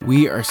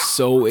We are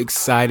so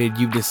excited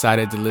you've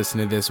decided to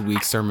listen to this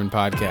week's sermon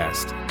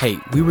podcast. Hey,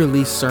 we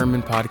release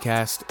sermon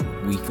podcast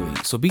weekly,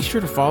 so be sure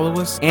to follow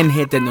us and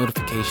hit that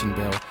notification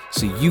bell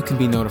so you can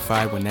be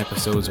notified when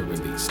episodes are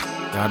released.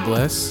 God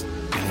bless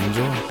and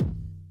enjoy.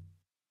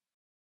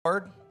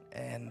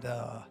 And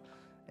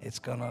it's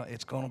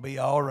gonna be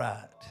all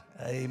right.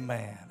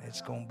 Amen.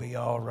 It's gonna be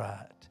all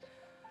right.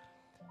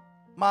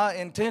 My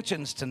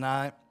intentions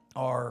tonight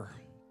are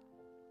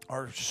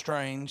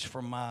strange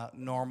from my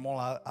normal.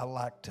 I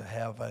like to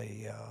have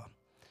I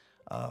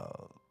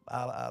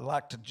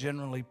like to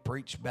generally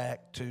preach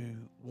back to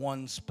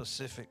one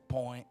specific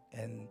point,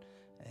 and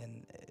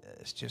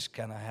it's just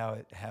kind of how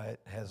it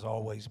has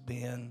always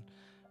been.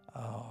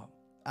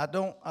 I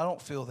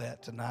don't feel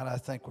that tonight. I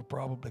think we're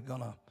probably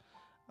gonna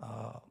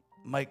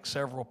make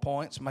several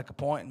points, make a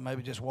point, and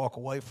maybe just walk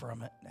away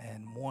from it.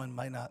 And one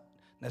may not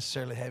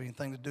necessarily have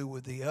anything to do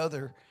with the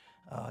other.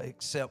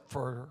 Except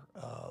for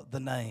the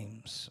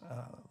names,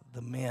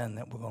 the men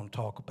that we're going to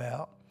talk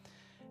about.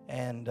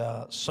 And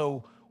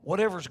so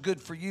whatever's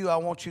good for you, I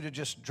want you to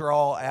just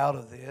draw out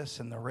of this,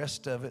 and the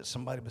rest of it,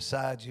 somebody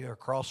beside you or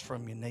across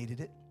from you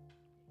needed it,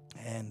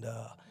 and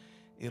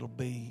it'll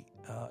be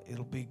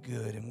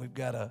good. And we've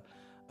got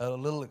a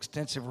little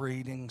extensive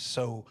reading,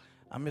 so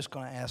I'm just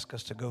going to ask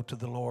us to go to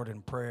the Lord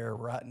in prayer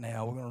right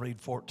now. We're going to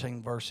read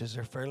 14 verses.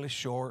 They're fairly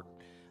short,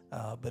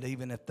 but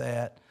even at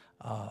that,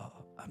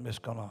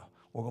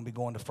 we're going to be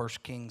going to 1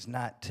 Kings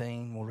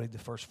 19. We'll read the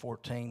first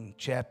 14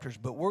 chapters,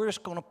 but we're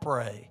just going to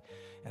pray.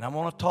 And I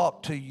want to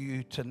talk to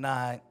you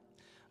tonight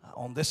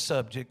on this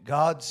subject.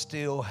 God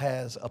still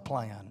has a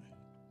plan.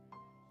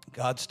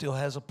 God still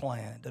has a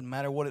plan. Doesn't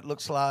matter what it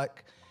looks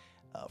like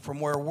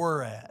from where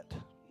we're at.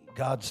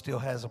 God still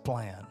has a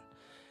plan.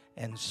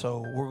 And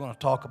so we're going to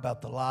talk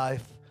about the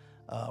life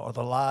or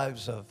the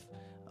lives of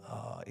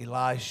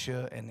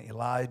Elisha and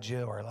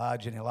Elijah, or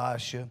Elijah and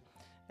Elisha,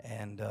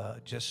 and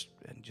just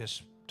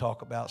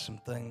talk about some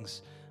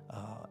things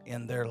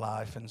in their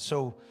life. And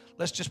so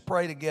let's just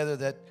pray together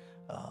that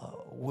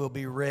we'll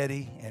be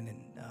ready. And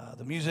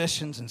the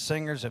musicians and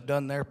singers have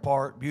done their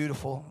part.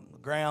 Beautiful. The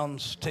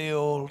ground's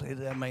tilled.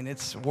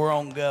 We're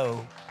on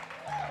go.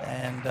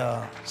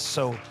 And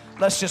so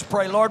let's just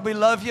pray. Lord, we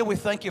love you. We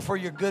thank you for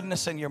your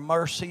goodness and your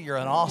mercy. You're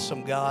an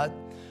awesome God.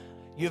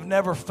 You've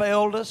never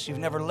failed us. You've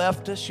never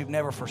left us. You've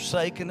never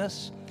forsaken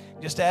us.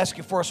 Just ask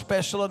you for a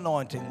special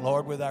anointing,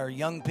 Lord, with our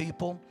young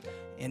people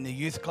in the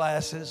youth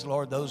classes,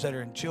 Lord, those that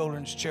are in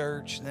children's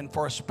church, and then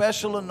for a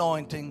special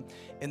anointing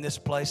in this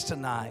place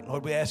tonight.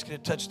 Lord, we ask you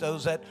to touch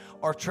those that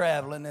are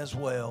traveling as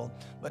well.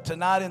 But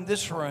tonight in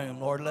this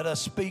room, Lord, let us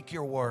speak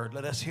your word.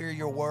 Let us hear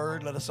your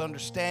word. Let us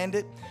understand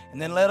it,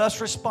 and then let us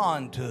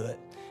respond to it.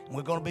 And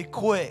we're going to be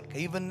quick,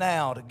 even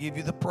now, to give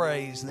you the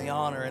praise and the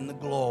honor and the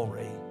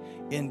glory.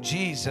 In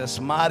Jesus'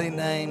 mighty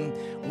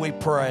name we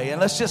pray.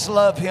 And let's just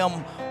love him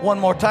one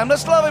more time.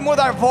 Let's love him with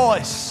our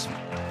voice.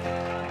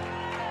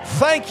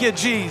 Thank you,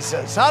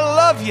 Jesus. I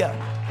love you.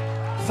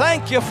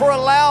 Thank you for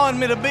allowing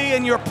me to be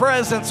in your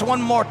presence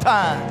one more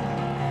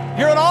time.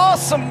 You're an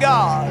awesome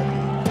God.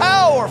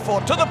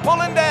 Powerful to the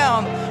pulling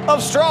down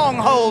of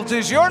strongholds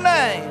is your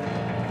name.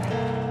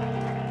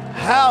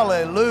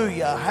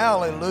 Hallelujah,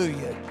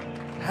 hallelujah,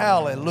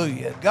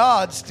 hallelujah.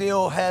 God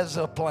still has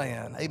a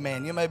plan.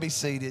 Amen. You may be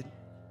seated.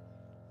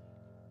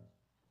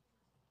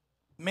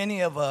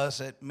 Many of us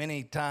at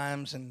many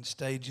times and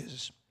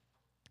stages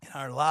in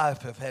our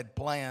life have had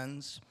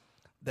plans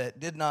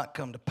that did not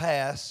come to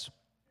pass,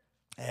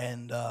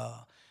 and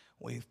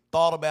we've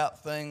thought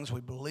about things, we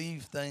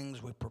believed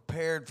things, we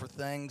prepared for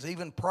things,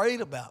 even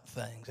prayed about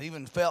things,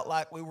 even felt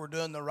like we were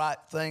doing the right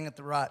thing at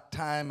the right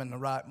time and the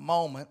right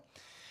moment.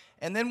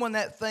 And then when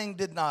that thing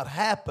did not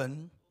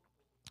happen,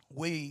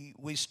 we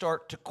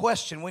start to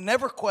question. We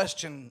never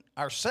question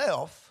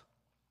ourselves.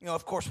 You know,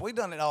 of course, we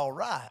done it all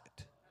right.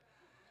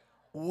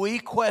 We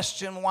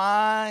question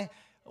why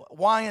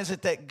is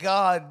it that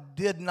God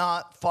did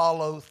not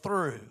follow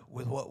through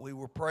with what we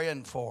were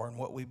praying for and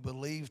what we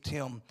believed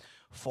him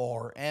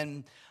for?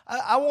 And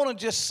I want to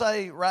just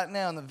say right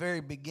now in the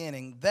very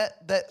beginning,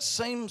 that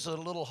seems a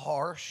little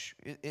harsh.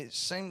 It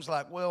seems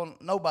like, well,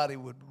 nobody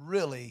would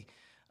really,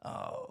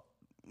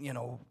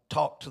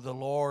 talk to the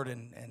Lord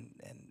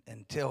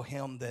and tell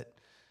him that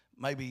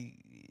maybe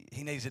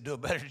he needs to do a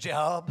better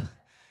job.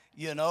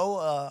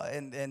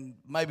 And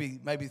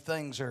maybe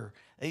things are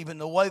even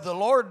the way the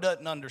Lord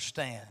doesn't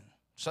understand.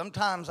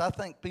 Sometimes I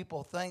think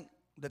people think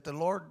that the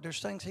Lord, there's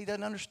things he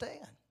doesn't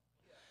understand.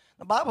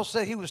 The Bible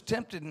said he was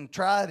tempted and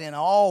tried in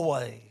all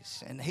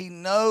ways, and he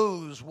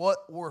knows what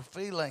we're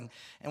feeling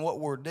and what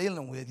we're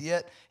dealing with,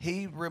 yet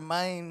he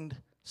remained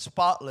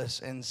spotless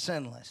and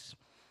sinless.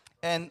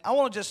 And I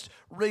want to just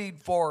read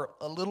for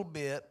a little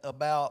bit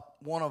about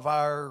one of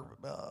our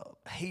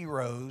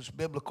heroes,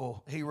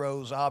 biblical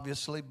heroes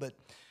obviously, but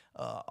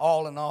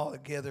all in all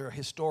together a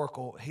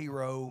historical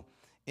hero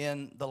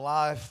in the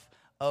life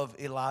of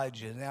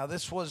Elijah. Now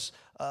this was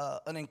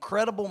an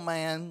incredible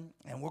man,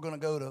 and we're going to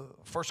go to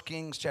 1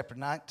 Kings chapter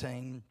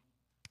 19.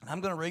 And I'm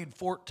going to read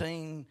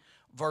 14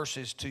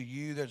 verses to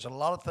you. There's a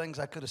lot of things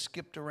I could have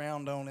skipped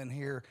around on in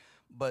here,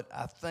 but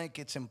I think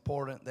it's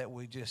important that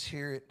we just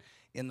hear it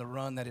in the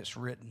run that it's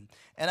written.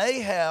 And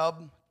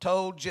Ahab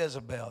told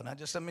Jezebel. Now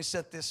just let me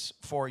set this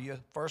for you.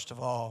 First of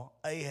all,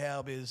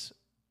 Ahab is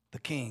the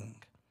king.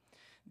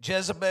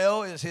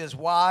 Jezebel is his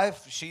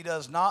wife. She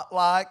does not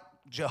like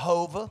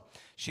Jehovah.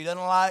 She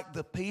doesn't like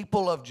the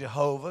people of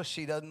Jehovah.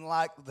 She doesn't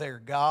like their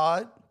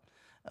God,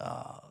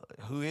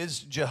 who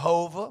is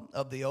Jehovah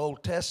of the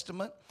Old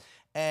Testament.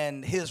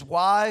 And his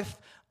wife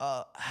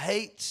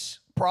hates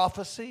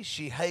prophecy.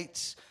 She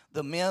hates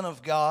the men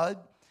of God.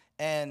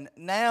 And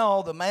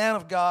now the man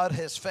of God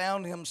has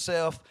found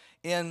himself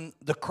in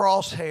the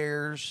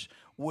crosshairs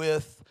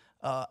with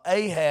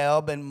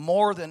Ahab, and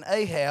more than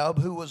Ahab,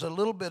 who was a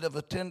little bit of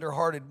a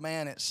tender-hearted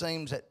man, it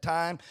seems, at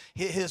times.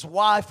 His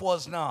wife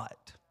was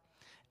not.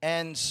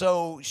 And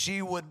so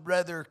she would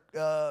rather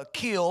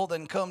kill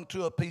than come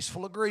to a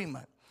peaceful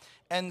agreement.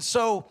 And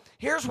so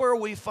here's where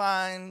we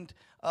find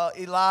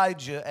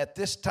Elijah at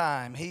this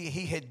time.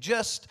 He had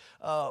just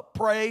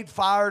prayed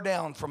fire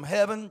down from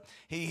heaven.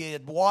 He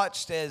had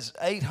watched as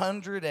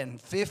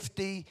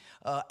 850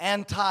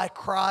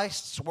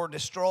 antichrists were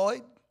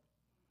destroyed.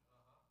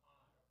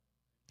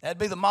 That'd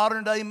be the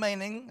modern day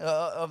meaning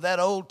of that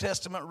Old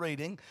Testament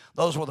reading.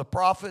 Those were the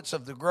prophets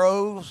of the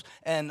groves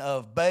and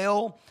of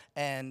Baal.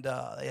 And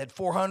they had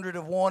 400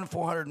 of one,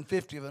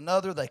 450 of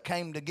another. They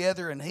came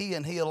together, and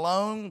he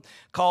alone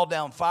called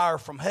down fire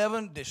from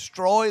heaven,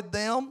 destroyed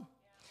them.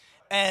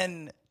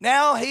 And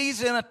now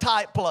he's in a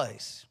tight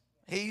place.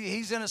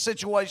 He's in a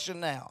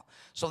situation now.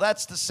 So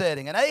that's the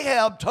setting. And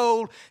Ahab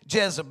told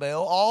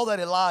Jezebel all that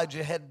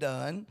Elijah had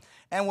done,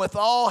 and with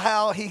all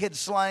how he had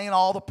slain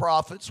all the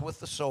prophets with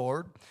the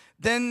sword.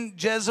 Then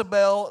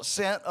Jezebel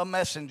sent a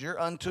messenger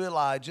unto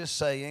Elijah,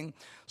 saying,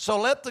 So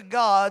let the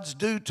gods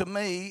do to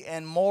me,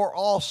 and more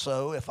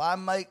also, if I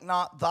make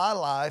not thy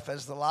life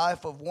as the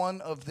life of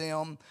one of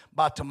them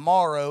by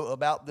tomorrow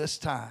about this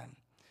time.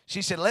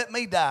 She said, let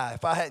me die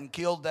if I hadn't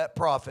killed that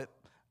prophet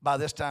by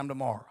this time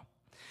tomorrow.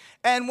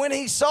 And when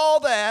he saw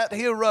that,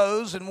 he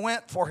arose and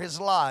went for his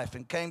life,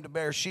 and came to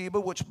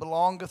Beersheba, which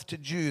belongeth to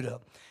Judah,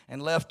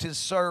 and left his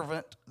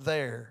servant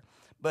there.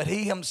 But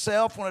he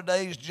himself went a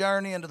day's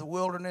journey into the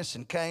wilderness,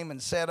 and came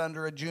and sat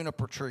under a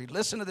juniper tree.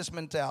 Listen to this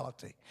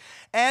mentality.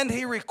 And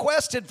he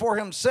requested for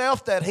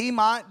himself that he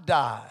might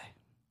die,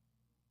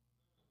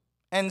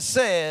 and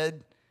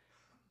said,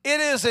 It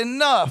is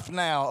enough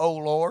now, O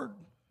Lord.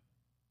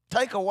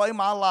 Take away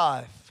my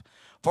life,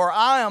 for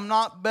I am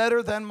not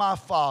better than my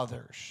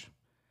fathers.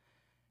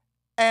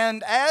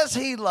 And as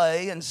he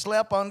lay and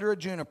slept under a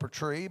juniper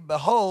tree,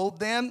 behold,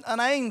 then an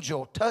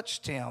angel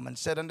touched him and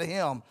said unto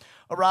him,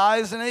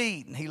 Arise and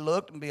eat. And he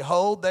looked, and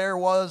behold, there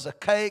was a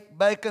cake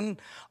baken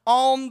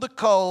on the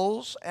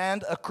coals,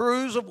 and a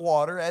cruse of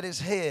water at his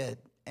head.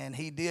 And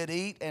he did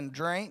eat and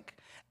drink,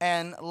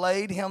 and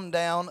laid him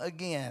down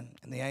again.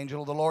 And the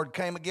angel of the Lord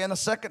came again a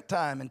second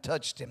time and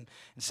touched him,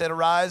 and said,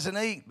 Arise and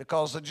eat,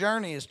 because the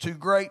journey is too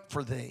great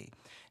for thee.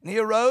 And he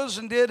arose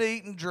and did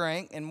eat and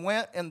drink, and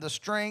went in the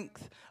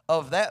strength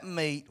of that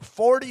meat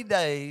 40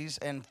 days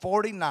and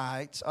 40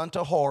 nights unto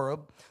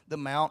Horeb, the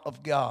mount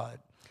of God.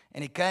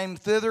 And he came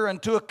thither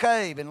unto a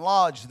cave, and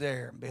lodged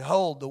there. And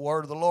behold, the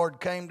word of the Lord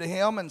came to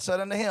him, and said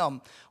unto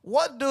him,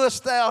 What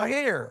doest thou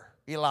here,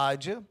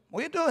 Elijah?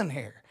 What are you doing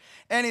here?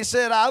 And he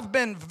said, I've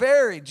been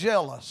very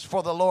jealous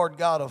for the Lord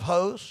God of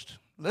hosts.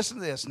 Listen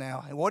to this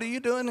now. And what are you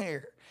doing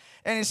here?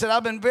 And he said,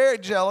 I've been very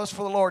jealous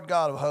for the Lord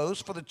God of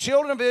hosts, for the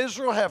children of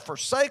Israel have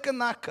forsaken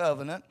thy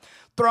covenant,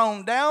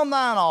 thrown down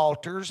thine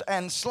altars,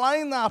 and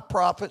slain thy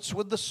prophets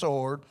with the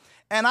sword.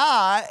 And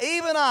I,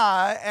 even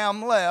I,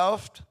 am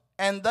left,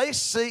 and they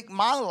seek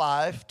my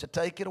life to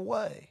take it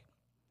away.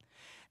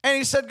 And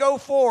he said, Go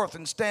forth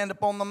and stand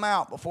upon the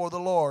mount before the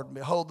Lord. And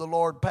behold, the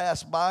Lord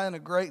passed by, and a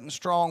great and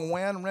strong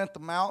wind rent the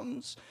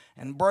mountains,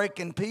 and brake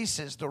in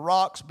pieces the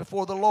rocks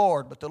before the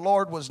Lord. But the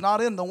Lord was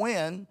not in the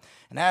wind.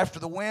 And after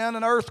the wind,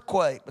 an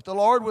earthquake. But the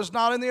Lord was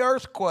not in the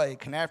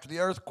earthquake. And after the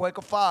earthquake,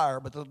 a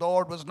fire. But the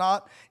Lord was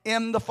not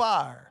in the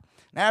fire.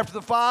 And after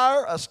the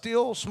fire, a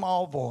still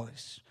small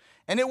voice.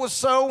 And it was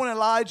so, when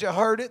Elijah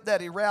heard it,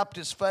 that he wrapped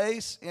his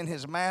face in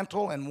his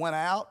mantle, and went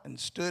out, and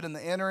stood in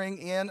the entering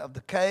in of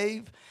the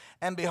cave.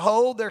 And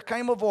behold, there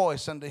came a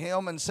voice unto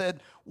him, and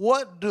said,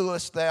 What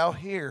doest thou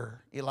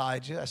here,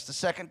 Elijah? That's the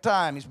second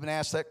time he's been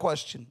asked that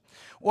question.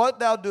 What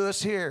thou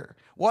doest here?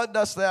 What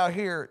dost thou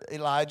here,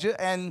 Elijah?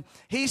 And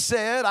he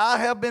said, I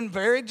have been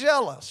very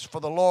jealous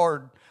for the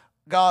Lord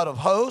God of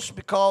hosts,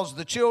 because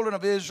the children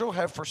of Israel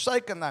have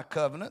forsaken thy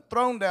covenant,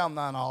 thrown down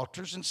thine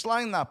altars, and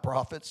slain thy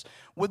prophets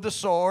with the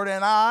sword.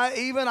 And I,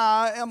 even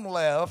I, am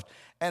left,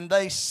 and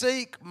they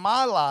seek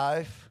my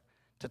life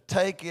to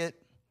take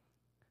it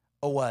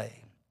away.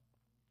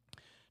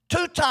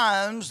 2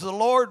 times the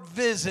Lord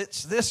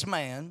visits this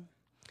man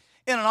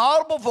in an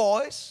audible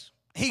voice.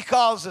 He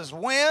causes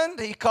wind,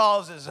 he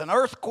causes an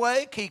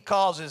earthquake, he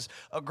causes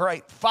a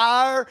great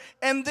fire,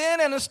 and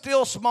then in a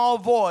still small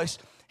voice,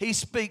 he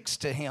speaks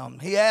to him.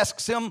 He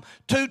asks him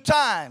 2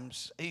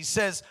 times. He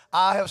says,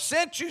 I have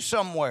sent you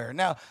somewhere.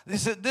 Now,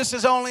 this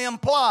is only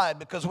implied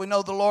because we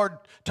know the Lord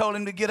told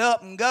him to get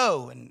up and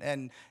go.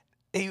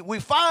 We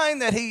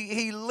find that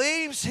he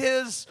leaves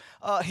his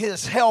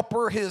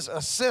helper, his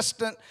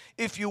assistant,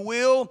 if you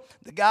will,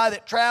 the guy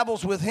that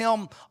travels with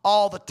him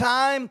all the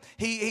time.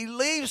 He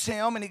leaves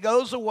him and he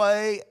goes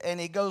away and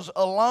he goes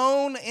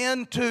alone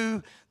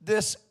into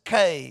this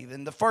cave.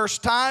 And the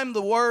first time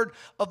the word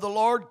of the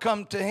Lord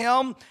come to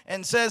him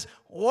and says,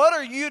 what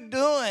are you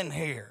doing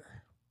here?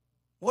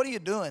 What are you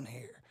doing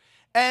here?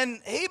 And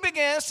he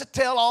begins to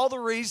tell all the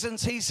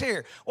reasons he's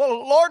here.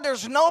 Well, Lord,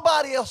 there's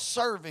nobody else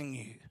serving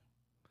you.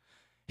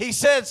 He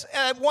says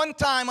at one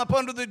time up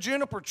under the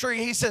juniper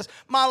tree, he says,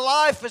 my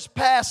life has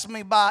passed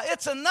me by.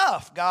 It's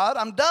enough, God.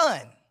 I'm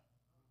done.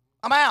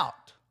 I'm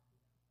out.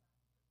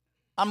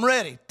 I'm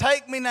ready.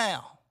 Take me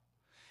now.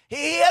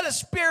 He had a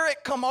spirit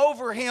come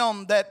over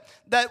him that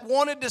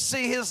wanted to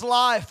see his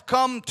life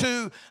come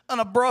to an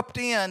abrupt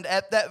end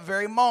at that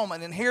very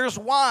moment. And here's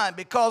why.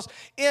 Because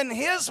in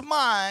his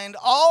mind,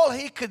 all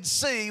he could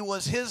see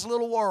was his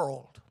little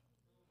world.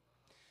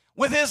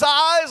 With his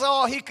eyes,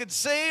 all he could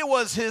see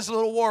was his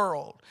little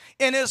world.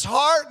 In his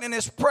heart and in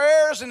his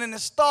prayers and in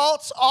his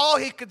thoughts, all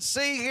he could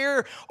see,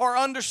 hear, or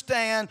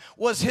understand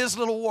was his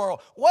little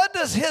world. What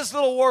does his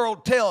little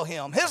world tell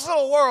him? His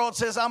little world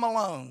says, I'm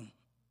alone.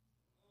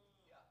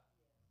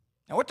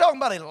 And we're talking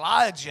about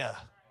Elijah.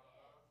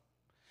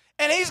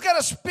 And he's got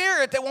a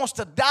spirit that wants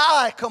to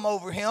die come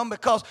over him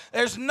because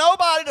there's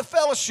nobody to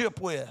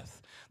fellowship with.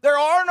 There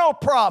are no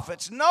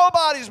prophets.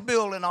 Nobody's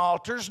building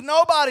altars.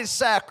 Nobody's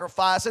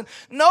sacrificing.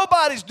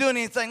 Nobody's doing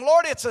anything.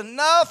 Lord, it's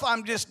enough.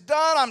 I'm just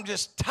done. I'm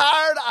just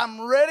tired.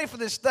 I'm ready for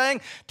this thing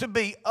to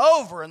be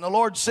over. And the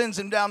Lord sends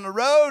him down the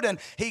road, and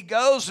he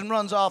goes and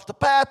runs off the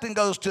path and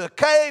goes to a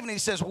cave, and he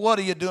says, what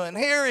are you doing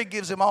here? He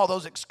gives him all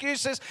those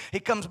excuses. He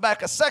comes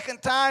back a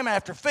second time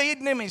after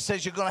feeding him. He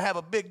says, you're going to have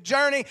a big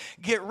journey.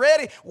 Get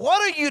ready. What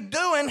are you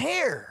doing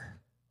here?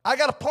 I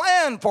got a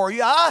plan for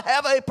you. I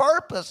have a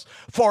purpose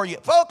for you.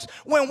 Folks,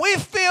 when we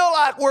feel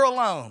like we're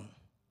alone,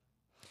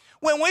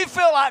 when we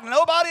feel like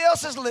nobody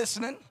else is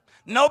listening,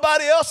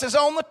 nobody else is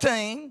on the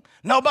team,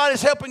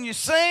 nobody's helping you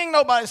sing,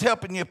 nobody's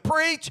helping you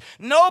preach,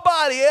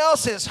 nobody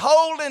else is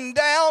holding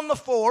down the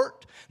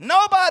fort,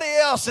 nobody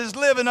else is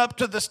living up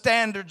to the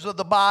standards of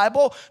the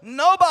Bible,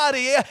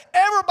 everybody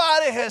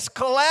has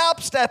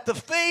collapsed at the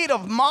feet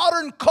of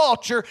modern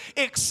culture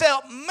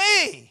except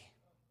me.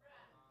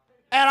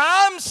 And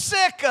I'm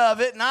sick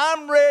of it, and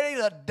I'm ready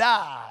to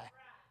die.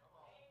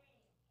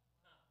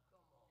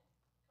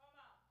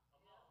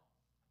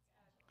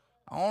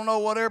 I don't know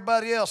what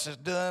everybody else is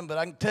doing, but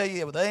I can tell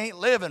you they ain't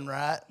living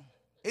right.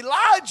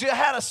 Elijah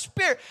had a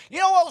spirit. You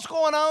know what was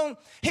going on?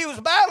 He was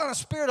battling a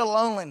spirit of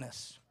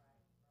loneliness.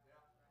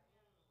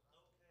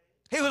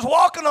 He was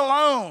walking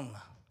alone.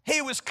 He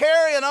was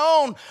carrying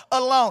on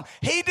alone.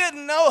 He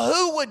didn't know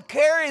who would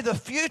carry the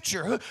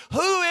future.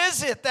 Who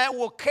is it that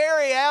will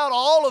carry out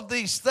all of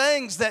these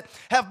things that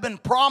have been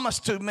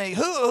promised to me?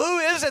 Who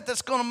is it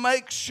that's going to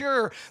make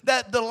sure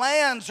that the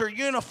lands are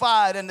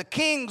unified and the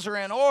kings are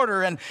in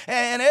order and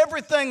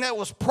everything that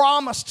was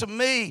promised to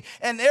me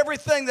and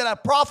everything that I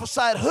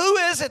prophesied? Who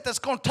is it that's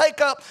going to take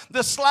up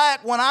the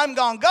slack when I'm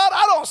gone? God,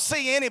 I don't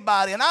see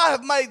anybody, and I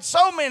have made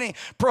so many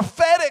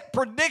prophetic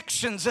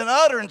predictions and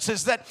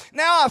utterances that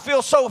now I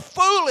feel so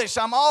foolish.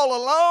 I'm all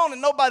alone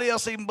and nobody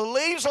else even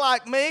believes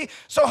like me.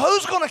 So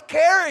who's going to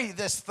carry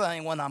this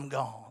thing when I'm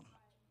gone?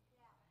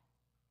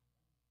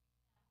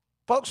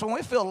 Folks, when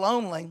we feel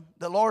lonely,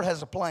 the Lord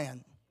has a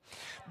plan.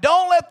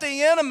 Don't let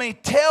the enemy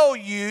tell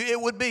you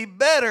it would be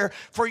better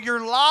for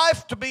your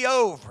life to be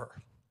over.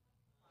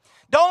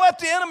 Don't let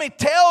the enemy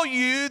tell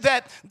you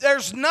that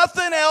there's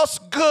nothing else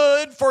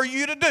good for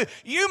you to do.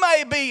 You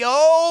may be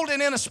old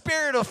and in a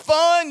spirit of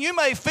fun. You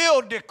may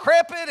feel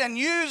decrepit and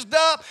used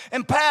up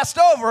and passed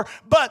over,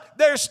 but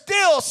there's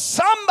still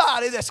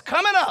somebody that's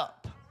coming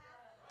up.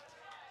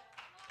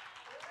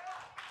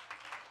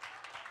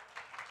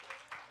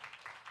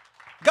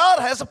 God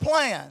has a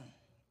plan.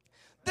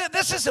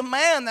 This is a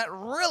man that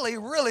really,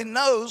 really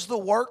knows the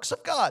works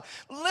of God.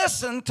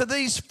 Listen to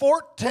these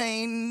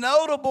 14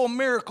 notable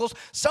miracles.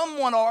 Some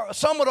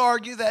would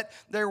argue that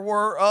there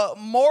were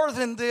more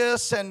than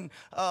this,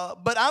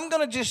 but I'm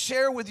going to just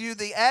share with you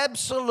the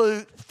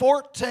absolute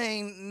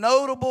 14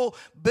 notable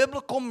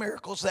biblical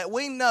miracles that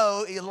we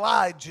know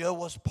Elijah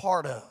was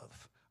part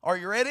of. Are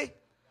you ready?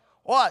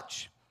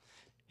 Watch.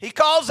 He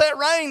caused that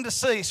rain to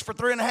cease for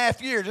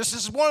 3.5 years. This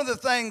is one of the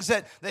things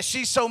that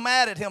she's so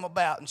mad at him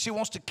about, and she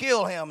wants to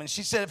kill him. And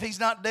she said, if he's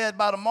not dead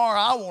by tomorrow,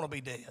 I want to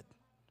be dead.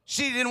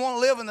 She didn't want to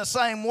live in the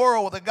same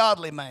world with a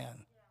godly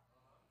man.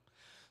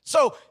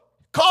 So,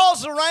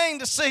 caused the rain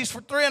to cease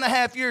for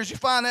 3.5 years. You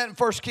find that in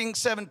 1 Kings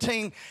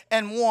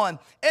 17:1.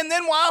 And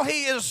then while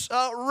he is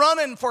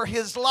running for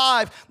his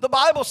life, the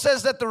Bible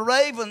says that the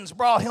ravens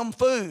brought him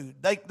food.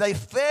 They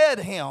fed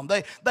him.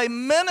 They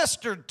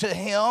ministered to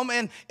him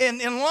in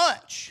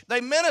lunch.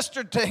 They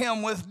ministered to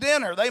him with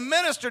dinner. They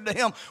ministered to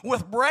him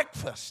with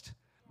breakfast.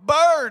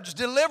 Birds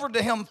delivered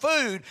to him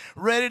food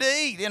ready to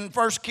eat in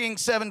 1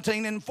 Kings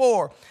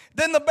 17:4.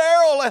 Then the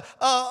barrel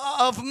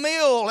of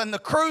meal and the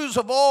cruse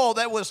of oil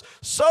that was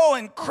so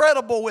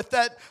incredible with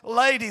that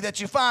lady that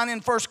you find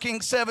in 1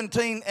 Kings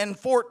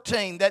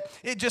 17:14, that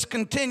it just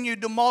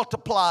continued to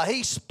multiply.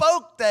 He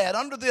spoke that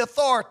under the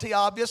authority,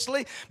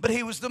 obviously, but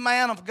he was the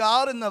man of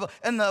God and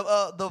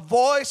the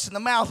voice and the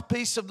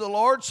mouthpiece of the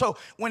Lord. So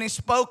when he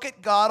spoke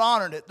it, God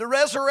honored it. The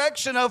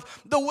resurrection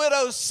of the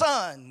widow's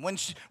son, when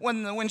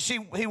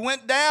he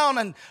went down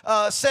and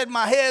said,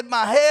 my head,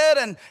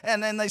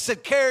 and then they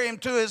said, carry him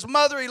to his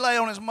mother. He lay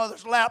on his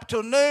mother's lap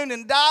till noon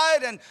and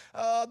died. And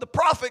the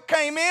prophet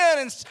came in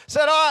and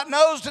said, all right,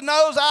 nose to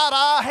nose, eye to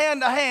eye,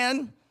 hand to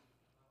hand.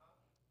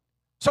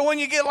 So when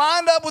you get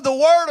lined up with the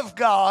Word of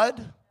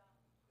God,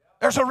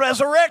 there's a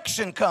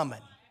resurrection coming.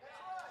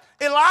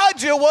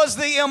 Elijah was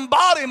the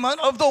embodiment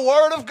of the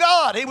Word of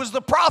God. He was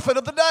the prophet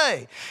of the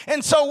day.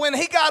 And so when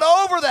he got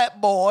over that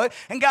boy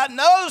and got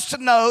nose to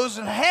nose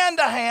and hand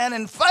to hand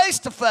and face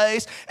to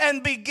face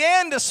and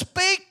began to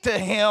speak to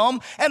him,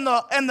 and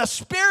the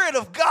Spirit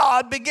of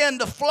God began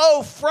to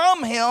flow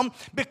from him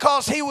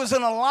because he was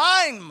in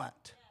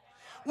alignment.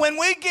 When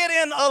we get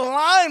in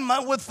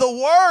alignment with the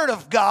Word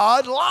of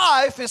God,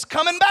 life is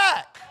coming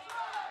back.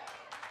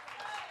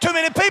 Too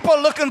many people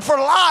are looking for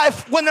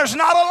life when there's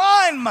not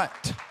alignment.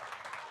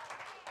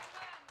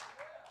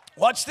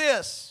 Watch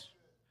this.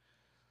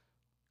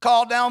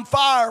 Call down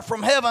fire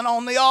from heaven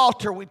on the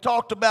altar. We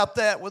talked about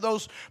that with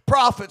those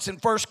prophets in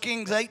 1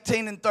 Kings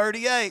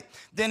 18:38.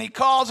 Then he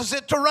causes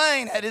it to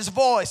rain at his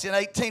voice in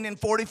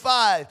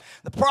 18:45.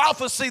 The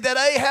prophecy that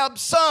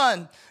Ahab's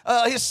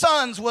his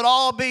sons would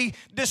all be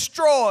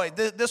destroyed.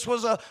 This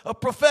was a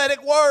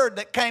prophetic word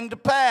that came to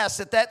pass,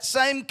 that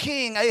same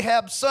king,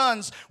 Ahab's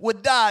sons,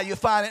 would die. You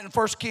find it in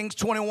 1 Kings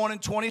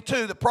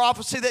 21:22. The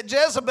prophecy that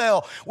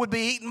Jezebel would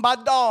be eaten by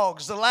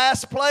dogs. The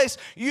last place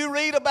you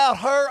read about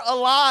her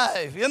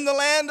alive in the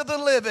land of the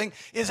living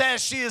is as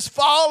she is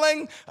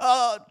falling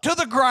to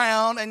the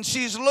ground and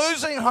she's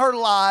losing her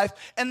life.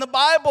 And the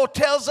Bible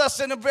tells us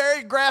in a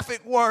very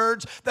graphic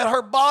words that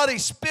her body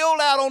spilled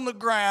out on the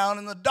ground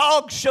and the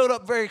dogs showed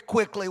up very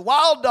quickly,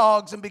 wild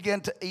dogs, and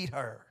began to eat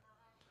her.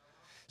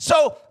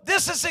 So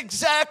this is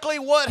exactly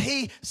what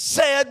he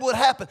said would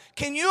happen.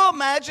 Can you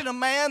imagine a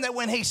man that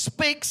when he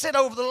speaks it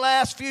over the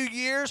last few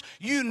years,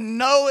 you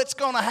know it's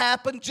going to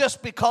happen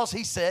just because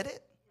he said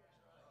it?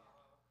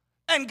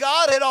 And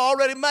God had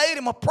already made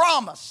him a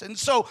promise. And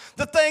so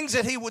the things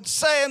that he would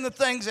say and the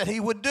things that he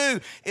would do,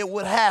 it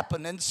would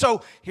happen. And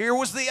so here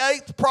was the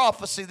 8th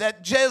prophecy,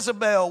 that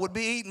Jezebel would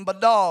be eaten by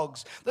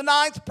dogs. The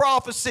 9th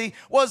prophecy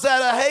was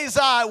that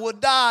Ahaziah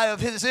would die of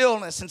his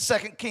illness in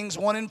 2 Kings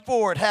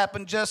 1:4. It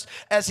happened just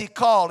as he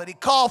called it. He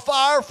called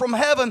fire from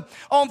heaven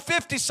on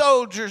 50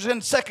 soldiers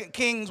in 2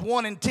 Kings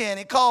 1:10.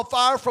 He called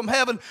fire from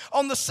heaven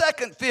on the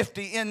second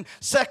 50 in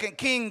 2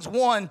 Kings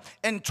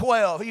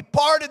 1:12. He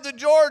parted the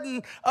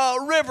Jordan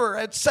River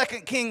at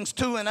 2 Kings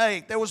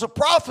 2:8. There was a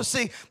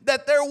prophecy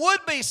that there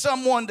would be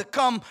someone to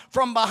come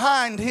from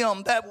behind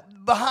him,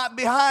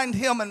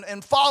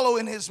 and follow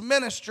in his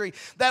ministry,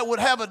 that would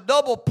have a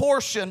double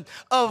portion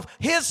of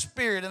his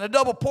spirit and a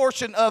double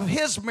portion of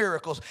his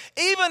miracles.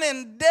 Even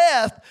in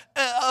death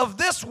of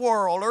this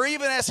world, or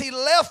even as he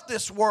left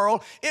this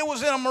world, it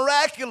was in a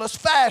miraculous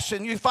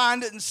fashion. You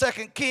find it in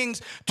 2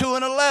 Kings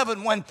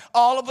 2:11, when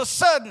all of a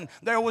sudden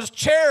there was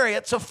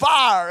chariots of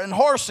fire and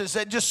horses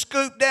that just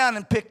scooped down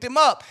and picked him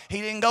up.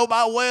 He didn't go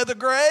by way of the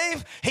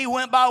grave. He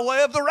went by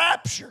way of the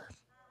rapture.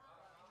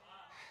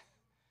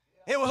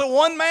 It was a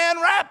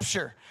one-man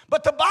rapture.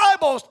 But the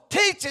Bible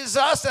teaches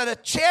us that a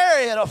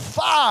chariot of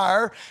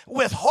fire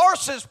with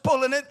horses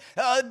pulling it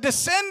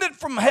descended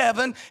from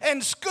heaven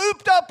and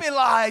scooped up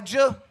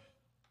Elijah.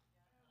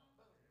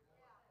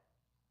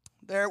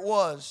 There it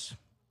was.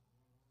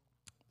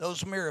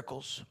 Those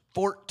miracles.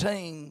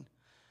 14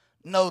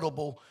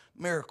 notable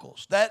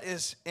miracles. That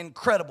is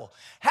incredible.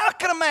 How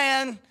can a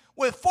man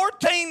with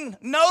 14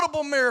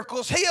 notable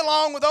miracles, he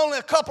along with only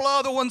a couple of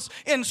other ones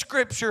in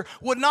Scripture,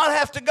 would not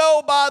have to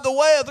go by the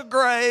way of the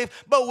grave,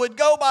 but would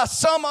go by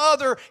some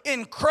other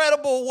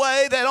incredible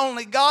way that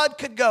only God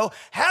could go?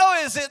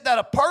 How is it that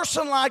a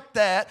person like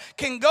that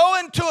can go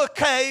into a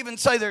cave and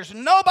say, there's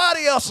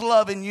nobody else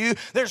loving you,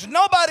 there's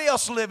nobody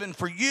else living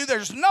for you,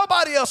 there's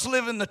nobody else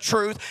living the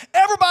truth,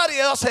 everybody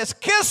else has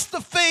kissed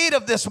the feet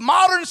of this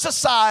modern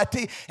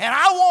society, and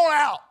I want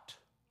out?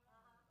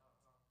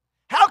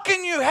 How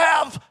can you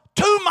have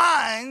two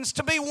minds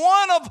to be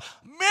one of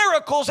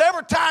miracles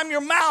every time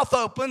your mouth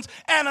opens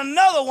and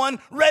another one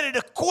ready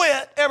to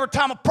quit every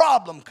time a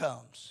problem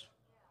comes?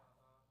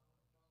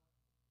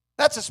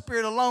 That's a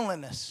spirit of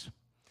loneliness.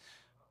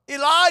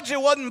 Elijah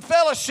wasn't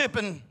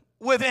fellowshipping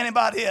with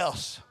anybody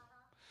else.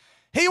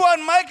 He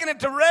wasn't making it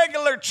to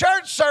regular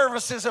church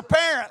services,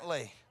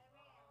 apparently.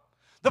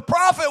 The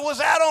prophet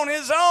was out on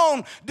his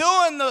own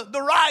doing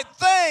the right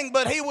thing,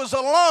 but he was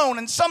alone.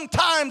 And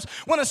sometimes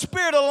when a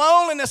spirit of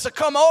loneliness will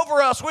come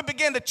over us, we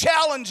begin to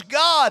challenge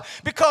God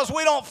because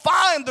we don't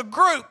find the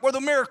group where the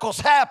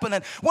miracles happen.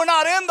 And we're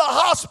not in the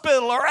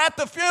hospital or at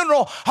the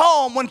funeral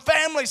home when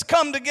families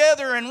come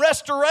together and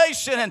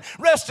restoration and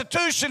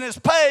restitution is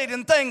paid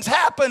and things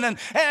happen and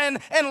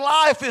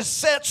life is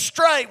set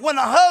straight. When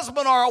a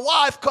husband or a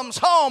wife comes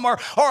home or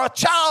a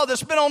child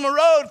that's been on the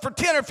road for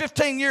 10 or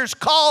 15 years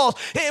calls,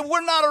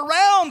 we're not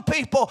around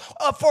people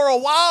for a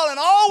while, and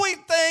all we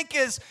think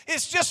is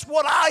it's just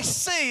what I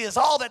see is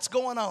all that's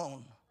going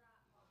on.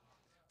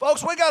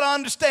 Folks, we got to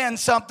understand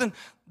something.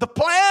 The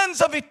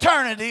plans of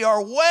eternity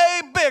are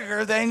way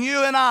bigger than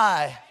you and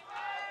I.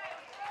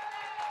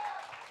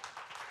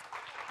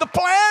 The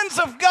plans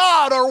of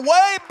God are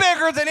way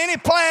bigger than any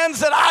plans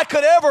that I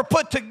could ever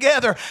put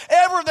together,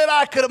 ever that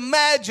I could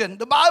imagine.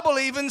 The Bible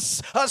even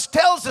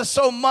tells us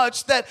so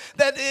much that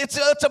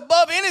it's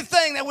above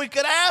anything that we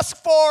could ask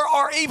for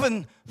or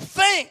even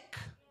think.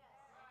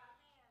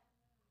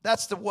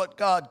 That's what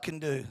God can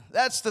do.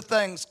 That's the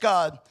things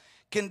God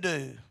can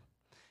do.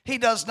 He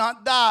does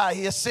not die.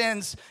 He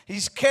ascends.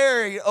 He's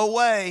carried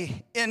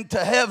away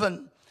into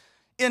heaven.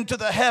 Into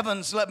the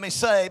heavens, let me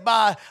say,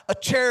 by a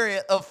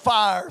chariot of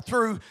fire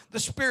through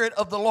the Spirit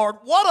of the Lord.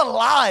 What a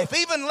life.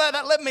 Even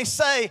let me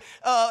say,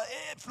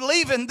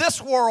 leaving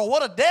this world,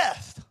 what a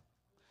death.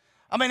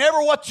 I mean,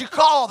 ever what you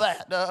call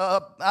that.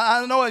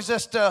 I know it's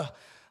just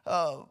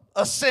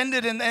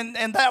ascended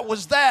and that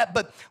was that,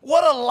 but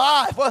what a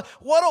life.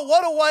 What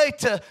a way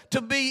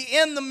to be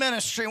in the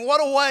ministry, and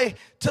what a way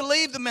to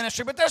leave the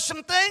ministry. But there's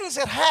some things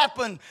that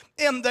happen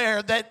in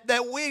there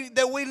that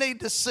we need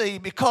to see,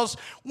 because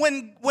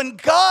when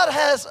God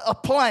has a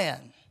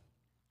plan,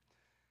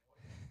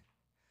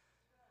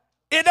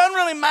 it doesn't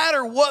really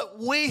matter what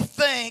we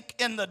think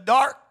in the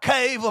dark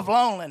cave of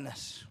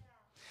loneliness.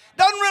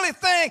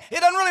 It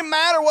doesn't really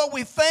matter what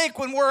we think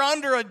when we're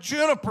under a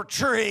juniper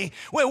tree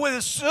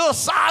with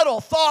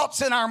suicidal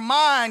thoughts in our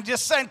mind,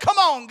 just saying, "Come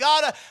on,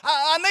 God,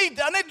 I need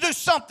to do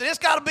something. It's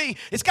got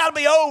to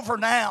be over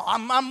now.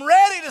 I'm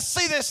ready to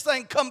see this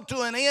thing come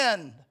to an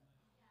end."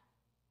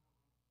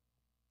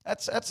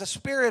 That's a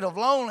spirit of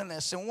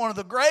loneliness. And one of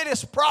the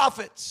greatest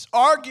prophets,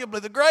 arguably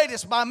the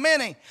greatest by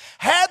many,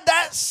 had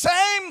that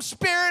same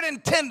spirit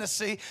and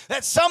tendency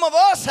that some of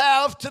us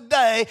have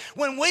today.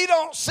 When we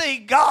don't see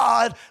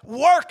God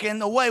working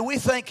the way we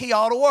think He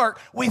ought to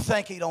work, we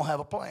think He don't have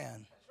a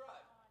plan.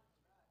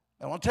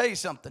 I want to tell you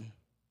something.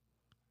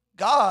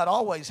 God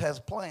always has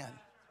a plan.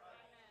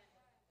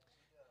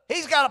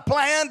 He's got a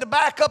plan to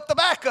back up the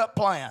backup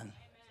plan.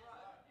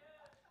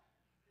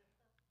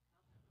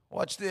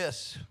 Watch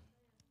this.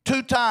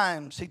 2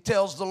 times He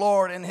tells the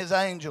Lord and His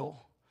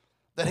angel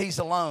that He's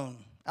alone.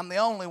 I'm the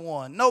only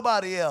one.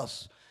 Nobody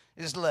else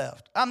is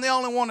left. I'm the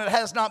only one that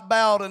has not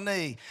bowed a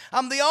knee.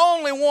 I'm the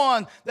only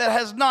one that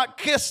has not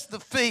kissed the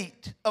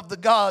feet of the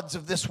gods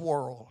of this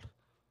world.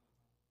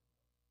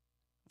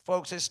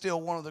 Folks, it's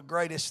still one of the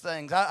greatest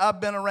things. I've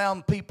been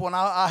around people, and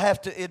I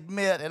have to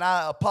admit, and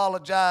I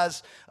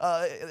apologize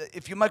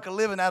if you make a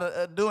living out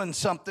of doing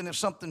something. If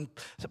something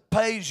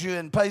pays you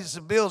and pays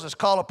the bills, it's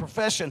called a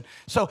profession.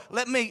 So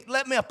let me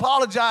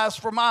apologize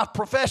for my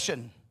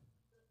profession.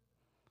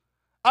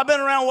 I've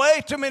been around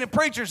way too many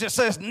preachers that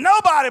says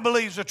nobody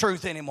believes the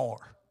truth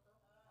anymore.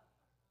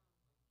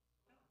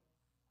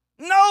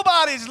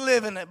 Nobody's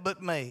living it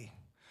but me.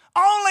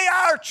 Only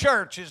our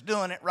church is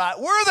doing it right.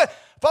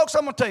 Folks,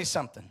 I'm going to tell you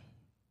something.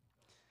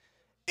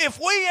 If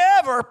we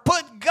ever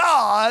put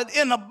God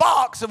in the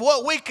box of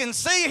what we can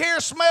see, hear,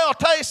 smell,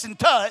 taste, and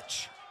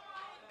touch,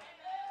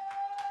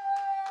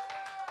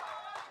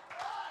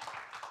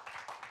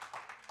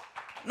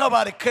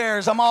 nobody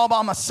cares. I'm all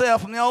by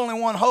myself. I'm the only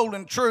one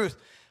holding truth.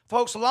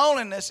 Folks,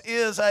 loneliness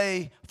is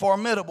a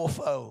formidable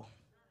foe.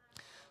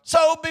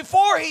 So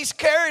before He's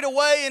carried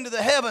away into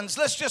the heavens,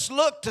 let's just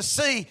look to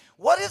see,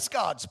 what is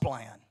God's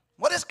plan?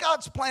 What is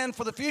God's plan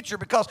for the future?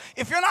 Because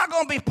if you're not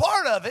going to be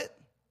part of it,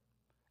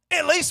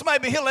 at least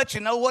maybe He'll let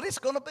you know what it's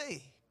going to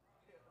be.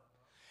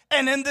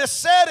 And in this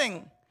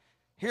setting,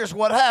 here's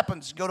what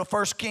happens. Go to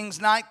 1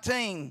 Kings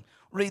 19.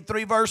 Read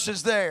 3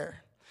 verses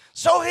there.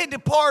 So he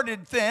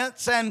departed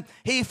thence, and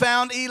he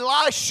found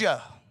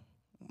Elisha.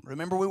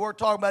 Remember, we were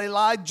talking about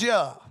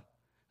Elijah.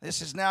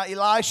 This is now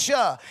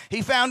Elisha.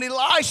 He found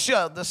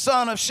Elisha, the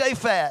son of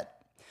Shaphat,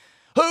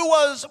 who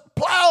was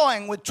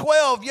plowing with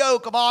 12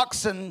 yoke of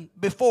oxen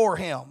before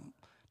him.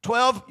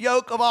 12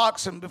 yoke of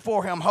oxen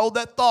before him. Hold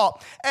that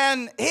thought.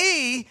 And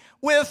he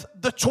with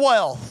the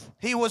 12th.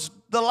 He was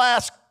the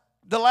last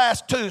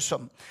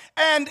twosome.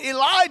 And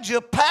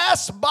Elijah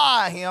passed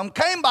by him,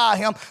 came by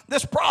him.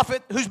 This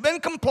prophet who's been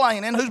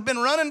complaining, who's been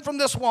running from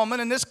this woman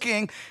and this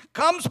king,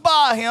 comes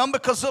by him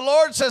because the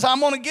Lord says, I'm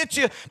going to get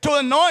you to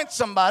anoint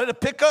somebody to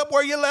pick up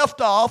where you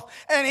left off.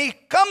 And he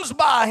comes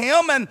by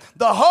him, and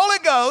the Holy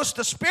Ghost,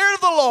 the Spirit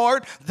of the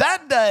Lord,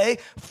 that day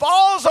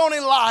falls on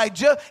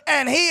Elijah,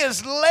 and he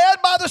is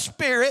led by the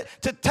Spirit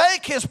to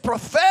take his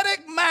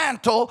prophetic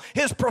mantle,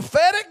 his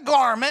prophetic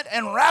garment,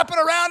 and wrap it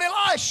around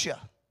Elisha.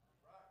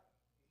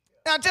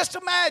 Now just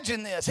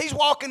imagine this. He's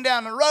walking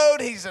down the road.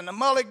 He's in the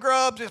mully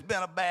grubs. It's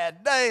been a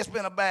bad day. It's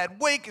been a bad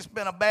week. It's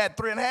been a bad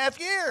 3.5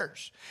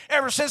 years.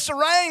 Ever since the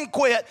rain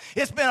quit,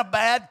 it's been a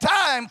bad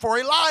time for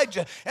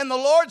Elijah. And the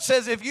Lord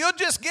says, if you'll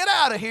just get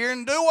out of here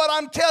and do what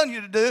I'm telling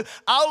you to do,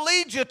 I'll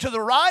lead you to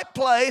the right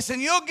place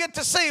and you'll get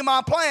to see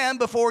my plan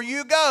before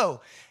you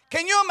go.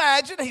 Can you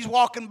imagine? He's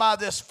walking by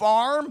this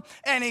farm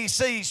and he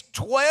sees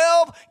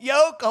 12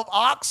 yoke of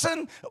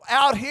oxen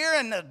out here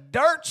and the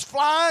dirt's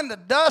flying, the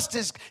dust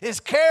is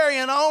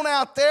carrying on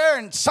out there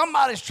and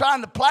somebody's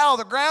trying to plow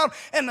the ground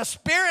and the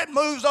Spirit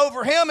moves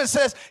over him and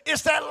says,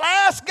 it's that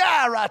last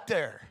guy right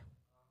there.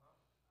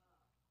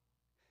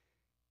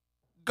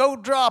 Go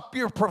drop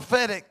your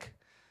prophetic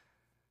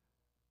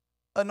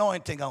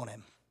anointing on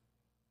him.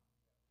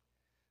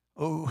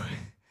 Ooh,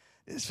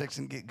 it's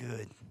fixing to get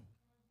good.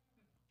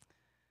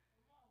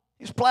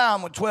 He's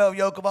plowing with 12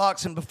 yoke of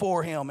oxen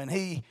before him, and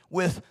he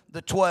with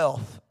the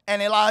 12th.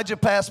 And Elijah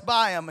passed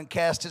by him and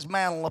cast his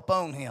mantle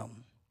upon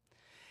him.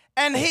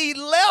 And he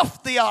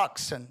left the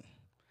oxen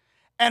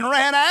and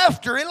ran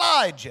after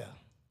Elijah.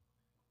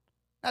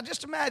 Now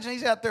just imagine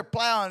he's out there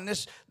plowing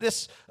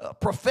this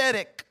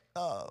prophetic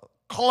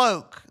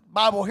cloak. The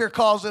Bible here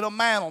calls it a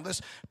mantle.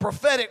 This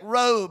prophetic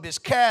robe is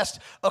cast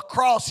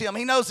across him.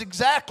 He knows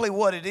exactly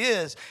what it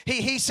is.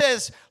 He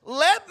says,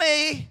 let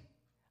me,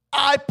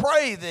 I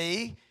pray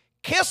thee,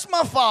 kiss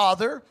my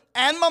father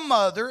and my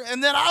mother,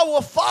 and then I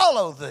will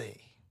follow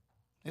thee.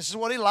 This is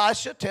what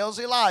Elisha tells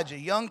Elijah,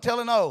 young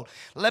telling old.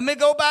 Let me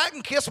go back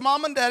and kiss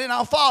mom and daddy, and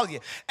I'll follow you.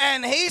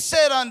 And he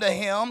said unto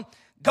him,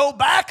 go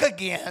back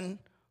again,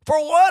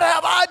 for what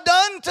have I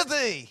done to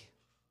thee?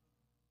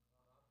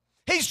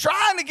 He's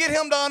trying to get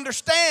him to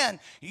understand,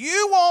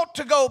 you want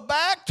to go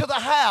back to the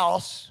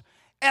house,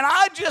 and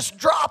I just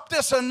dropped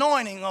this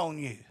anointing on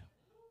you.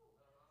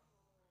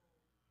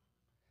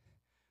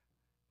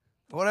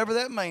 Whatever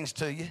that means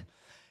to you.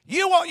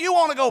 You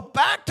want to go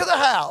back to the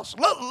house.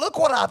 Look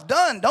what I've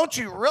done. Don't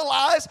you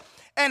realize?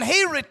 And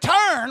he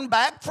returned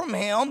back from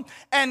him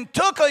and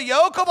took a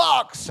yoke of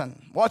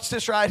oxen. Watch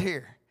this right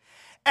here.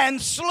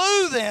 And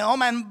slew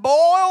them and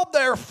boiled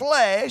their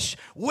flesh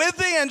with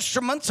the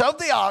instruments of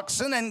the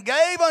oxen and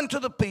gave unto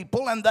the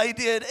people, and they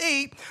did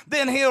eat.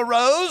 Then he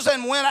arose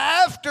and went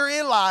after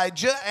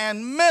Elijah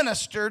and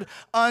ministered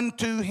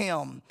unto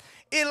him.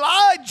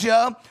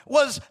 Elijah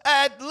was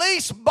at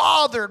least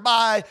bothered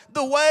by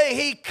the way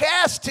he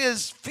cast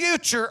his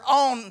future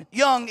on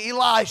young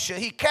Elisha.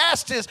 He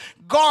cast his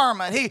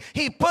garment.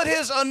 He put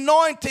his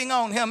anointing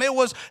on him. It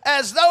was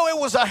as though it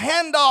was a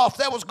handoff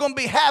that was going to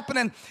be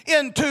happening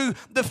into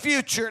the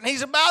future. And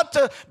he's about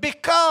to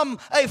become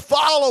a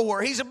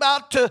follower. He's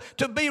about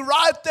to be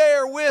right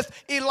there with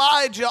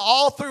Elijah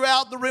all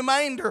throughout the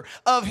remainder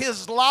of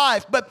his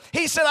life. But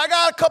he said, I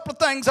got a couple of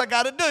things I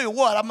got to do.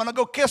 What? I'm going to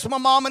go kiss my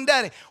mom and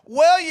daddy.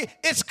 Well,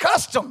 it's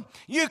custom.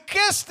 You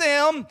kiss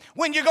them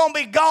when you're going to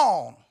be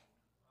gone.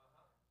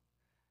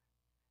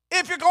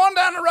 If you're going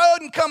down the road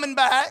and coming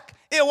back,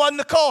 it wasn't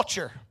the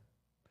culture.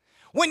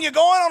 When you're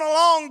going on a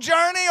long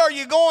journey or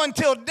you're going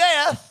till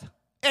death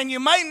and you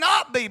may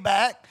not be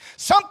back,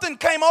 something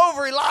came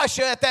over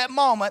Elisha at that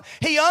moment.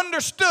 He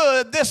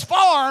understood this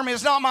farm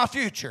is not my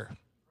future.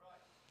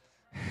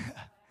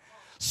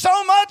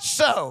 So much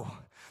so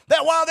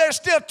that while there's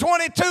still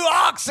 22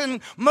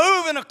 oxen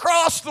moving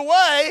across the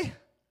way,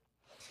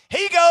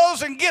 he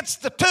goes and gets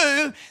the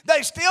two.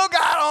 They still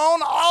got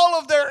on all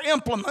of their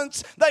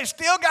implements. They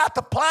still got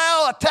the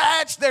plow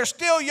attached. They're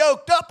still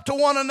yoked up to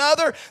one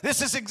another.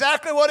 This is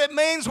exactly what it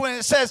means when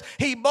it says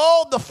he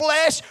boiled the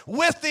flesh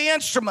with the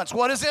instruments.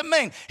 What does it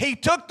mean? He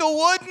took the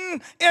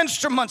wooden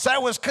instruments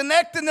that was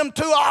connecting them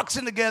two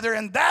oxen together,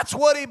 and that's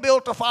what he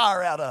built a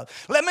fire out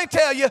of. Let me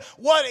tell you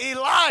what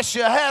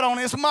Elisha had on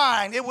his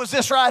mind. It was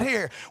this right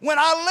here. When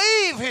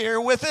I leave here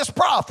with this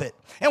prophet,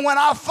 and when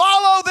I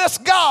follow this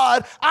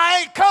God, I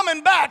ain't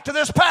coming back to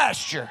this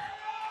pasture.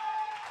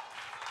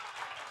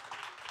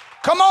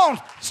 Come on.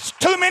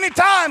 Too many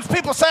times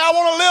people say, I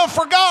want to live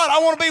for God. I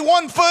want to be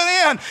 1 foot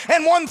in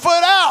and 1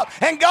 foot out.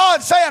 And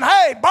God's saying,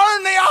 hey,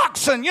 burn the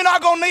oxen. You're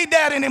not going to need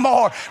that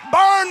anymore.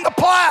 Burn the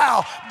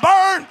plow.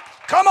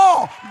 Come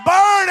on,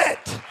 burn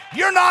it.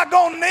 You're not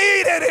going to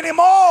need it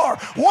anymore.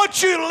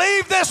 Once you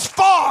leave this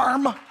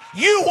farm,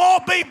 you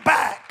won't be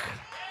back.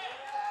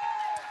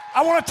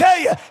 I want to tell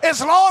you,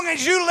 as long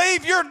as you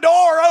leave your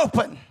door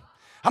open,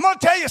 I'm going to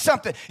tell you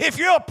something. If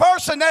you're a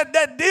person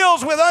that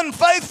deals with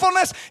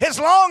unfaithfulness, as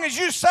long as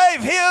you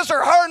save his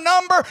or her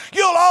number,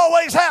 you'll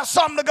always have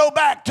something to go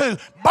back to.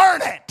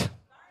 Burn it.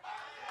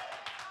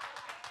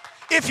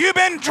 If you've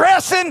been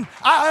dressing,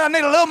 I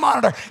need a little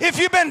monitor. If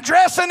you've been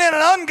dressing in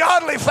an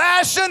ungodly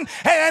fashion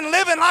and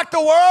living like the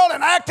world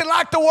and acting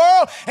like the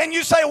world, and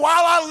you say,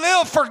 while I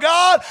live for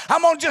God,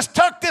 I'm going to just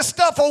tuck this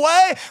stuff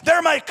away,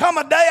 there may come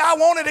a day I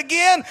want it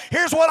again.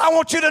 Here's what I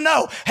want you to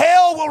know.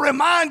 Hell will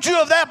remind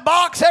you of that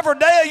box every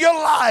day of your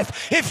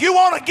life. If you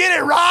want to get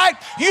it right,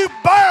 you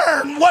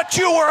burn what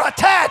you were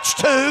attached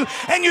to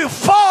and you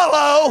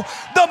follow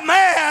the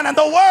man and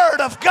the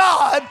word of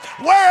God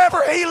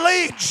wherever he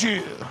leads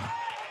you.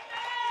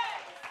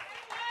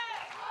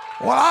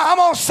 Well, I'm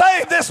going to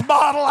save this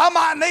bottle. I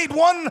might need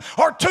 1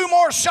 or 2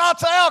 more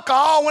shots of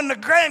alcohol when the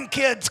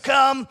grandkids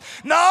come.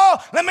 No,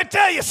 let me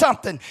tell you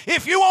something.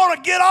 If you want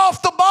to get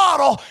off the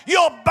bottle,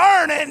 you'll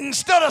burn it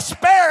instead of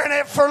sparing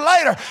it for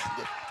later.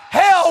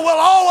 Hell will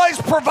always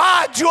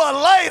provide you a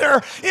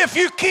later if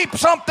you keep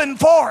something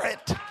for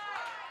it.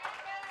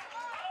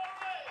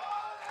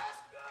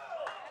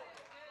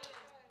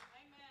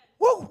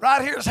 Woo,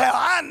 right here's how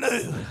I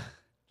knew,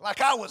 like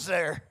I was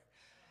there.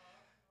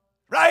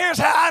 Right here's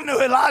how I knew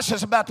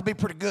Elisha's about to be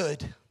pretty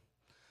good.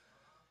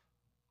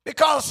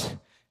 Because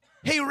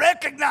he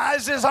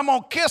recognizes I'm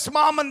going to kiss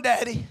mom and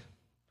daddy.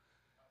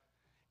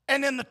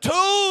 And then the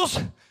tools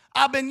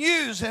I've been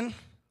using,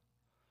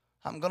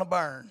 I'm going to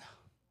burn.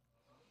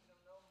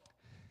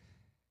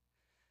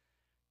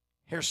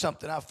 Here's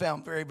something I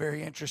found very,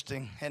 very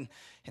interesting. And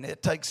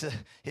it takes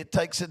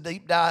a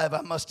deep dive, I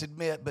must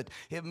admit, but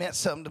it meant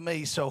something to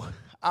me, so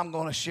I'm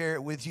going to share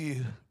it with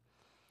you.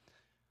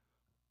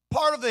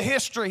 Part of the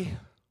history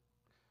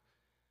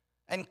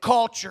and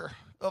culture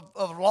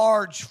of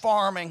large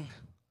farming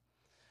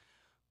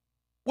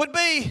would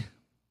be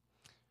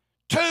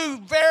 2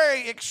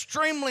 very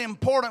extremely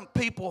important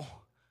people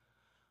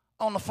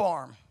on the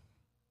farm.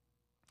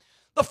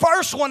 The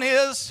first one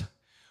is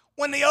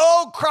when the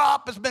old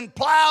crop has been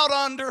plowed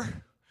under,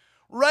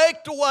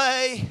 raked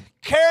away,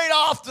 carried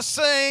off the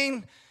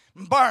scene,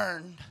 and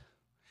burned.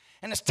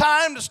 And it's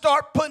time to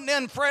start putting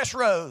in fresh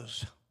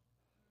rows.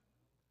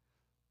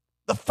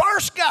 The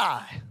first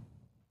guy,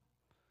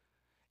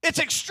 it's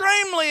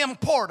extremely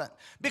important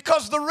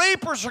because the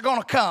reapers are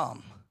going to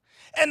come.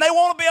 And they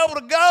want to be able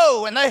to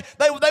go, and they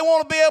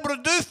want to be able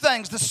to do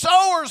things. The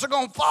sowers are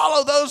going to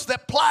follow those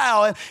that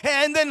plow,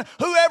 and then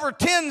whoever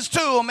tends to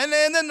them, and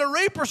then the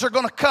reapers are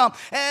going to come.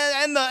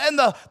 And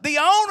the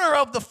owner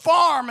of the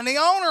farm and the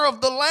owner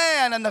of the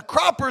land and the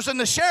croppers and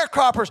the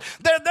sharecroppers,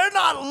 they're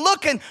not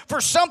looking for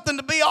something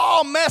to be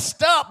all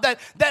messed up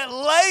that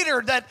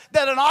later that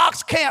an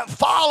ox can't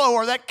follow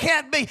or that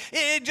can't be.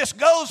 It just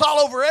goes all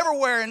over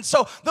everywhere. And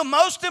so the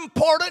most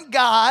important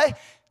guy,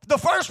 the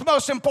first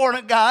most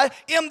important guy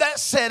in that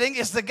setting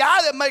is the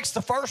guy that makes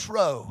the first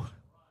row.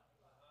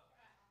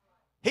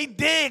 He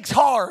digs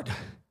hard.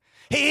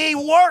 He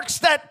works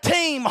that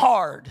team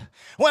hard.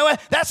 Well,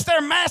 that's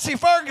their Massey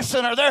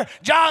Ferguson or their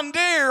John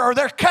Deere or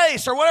their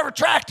Case or whatever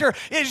tractor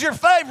is your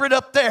favorite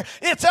up there.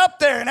 It's up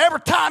there, and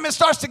every time it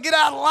starts to get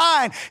out of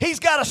line, he's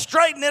got to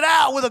straighten it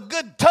out with a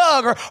good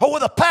tug or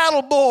with a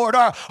paddle board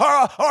or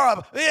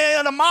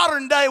in a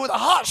modern day with a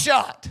hot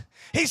shot.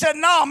 He said,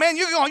 no, man,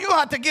 you're going to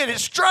have to get it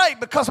straight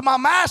because my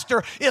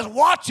master is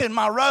watching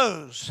my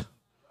rows.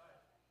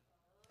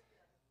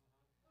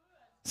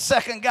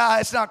 Second guy,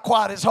 it's not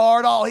quite as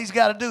hard. All he's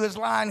got to do is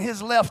line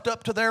his left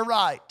up to their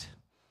right.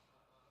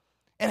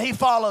 And he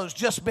follows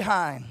just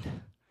behind.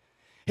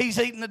 He's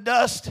eating the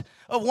dust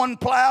of 1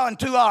 plow and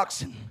 2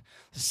 oxen.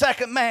 The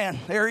second man,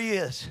 there he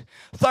is.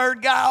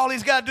 Third guy, all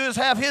he's got to do is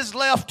have his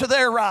left to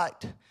their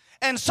right.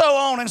 And so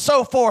on and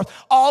so forth,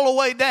 all the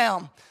way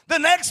down. The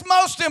next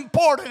most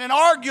important, and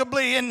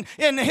arguably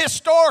in the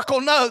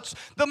historical notes,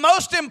 the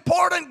most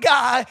important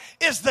guy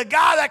is the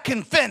guy that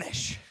can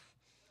finish.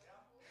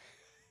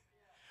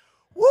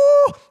 Woo!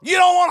 You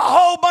don't want a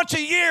whole bunch of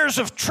years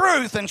of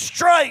truth and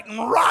straight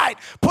and right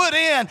put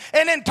in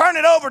and then turn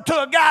it over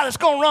to a guy that's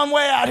going to run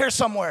way out here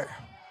somewhere.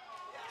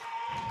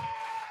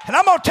 And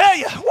I'm going to tell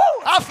you,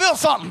 I feel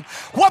something.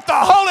 What the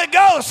Holy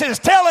Ghost is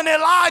telling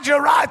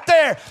Elijah right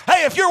there.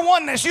 Hey, if you're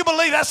oneness, you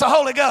believe that's the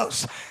Holy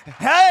Ghost.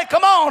 Hey,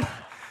 come on.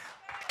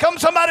 Come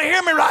somebody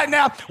hear me right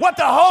now. What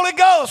the Holy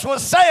Ghost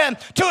was saying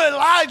to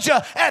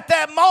Elijah at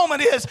that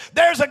moment is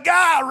there's a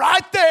guy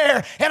right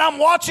there and I'm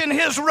watching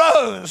his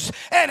rows.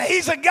 And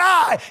he's a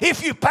guy,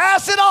 if you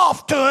pass it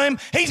off to him,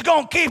 he's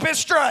going to keep it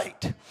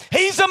straight.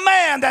 He's a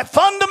man that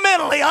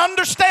fundamentally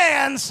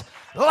understands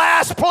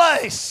last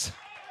place.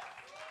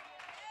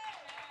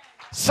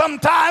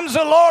 Sometimes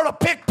the Lord will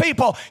pick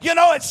people. You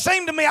know, it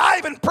seemed to me, I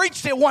even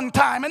preached it one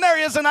time, and there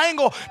is an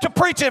angle to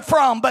preach it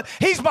from, but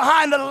he's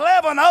behind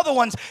 11 other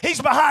ones. He's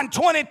behind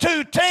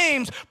 22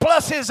 teams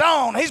plus his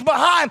own. He's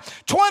behind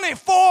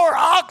 24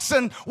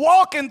 oxen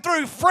walking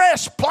through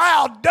fresh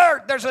plowed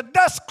dirt. There's a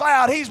dust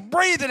cloud. He's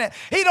breathing it.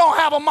 He don't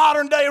have a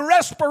modern day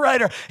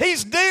respirator.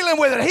 He's dealing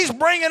with it. He's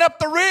bringing up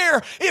the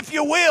rear, if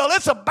you will.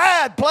 It's a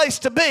bad place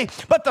to be,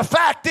 but the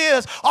fact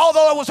is,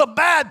 although it was a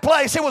bad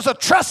place, it was a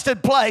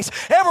trusted place.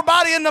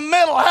 Everybody in the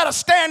middle had a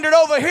standard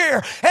over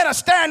here and a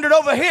standard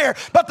over here,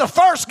 but the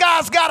first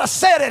guy's got to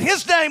set it.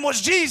 His name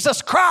was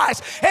Jesus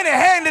Christ, and he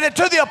handed it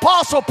to the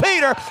Apostle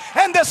Peter.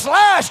 And this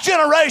last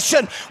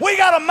generation, we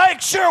got to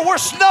make sure we're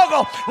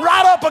snuggled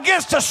right up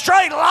against a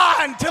straight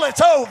line till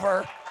it's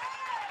over.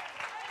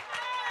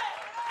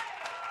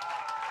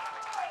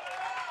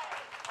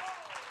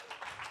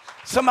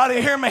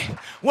 Somebody hear me.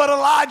 What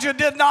Elijah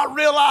did not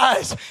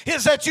realize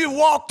is that you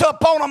walked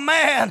up on a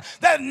man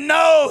that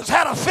knows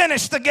how to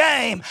finish the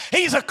game.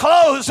 He's a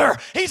closer.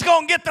 He's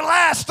going to get the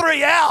last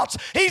 3 outs.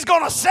 He's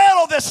going to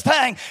settle this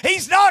thing.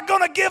 He's not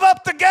going to give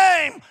up the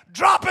game.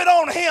 Drop it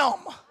on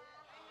him.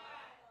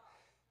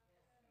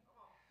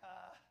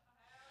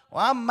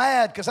 Well, I'm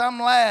mad because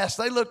I'm last.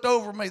 They looked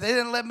over me. They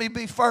didn't let me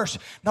be first.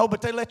 No,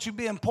 but they let you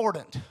be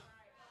important.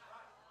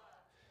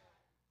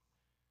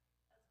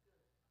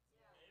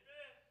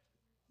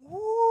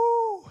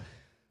 Woo.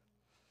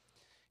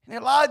 And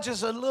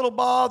Elijah's a little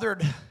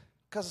bothered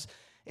because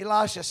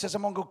Elisha says,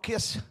 I'm going to go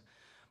kiss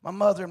my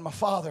mother and my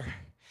father.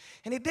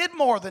 And he did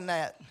more than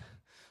that.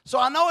 So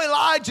I know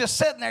Elijah's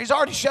sitting there. He's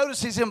already showed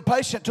us he's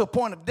impatient to a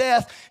point of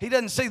death. He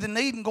doesn't see the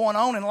need in going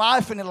on in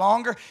life any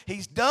longer.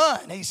 He's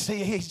done. He's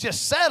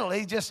just settled.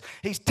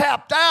 He's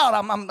tapped out.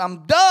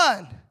 I'm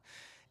done.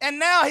 And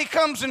now he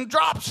comes and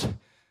drops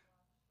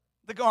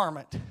the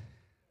garment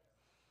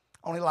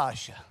on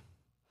Elisha.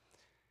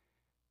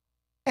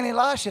 And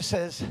Elisha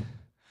says,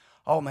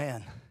 oh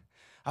man,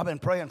 I've been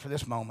praying for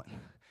this moment.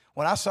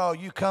 When I saw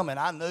you coming,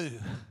 I knew.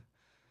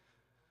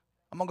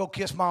 I'm going to go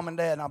kiss mom and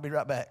dad and I'll be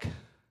right back.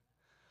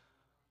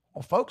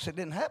 Well, folks, it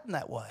didn't happen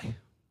that way.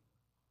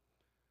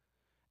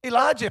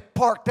 Elijah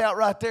parked out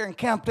right there and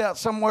camped out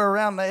somewhere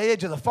around the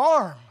edge of the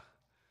farm.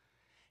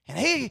 And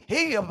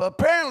he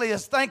apparently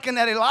is thinking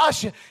that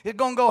Elisha is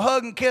going to go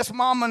hug and kiss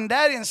mom and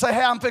daddy and say,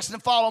 hey, I'm fixing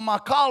to follow my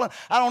calling.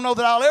 I don't know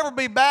that I'll ever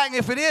be back. And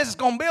if it is, it's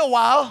going to be a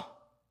while.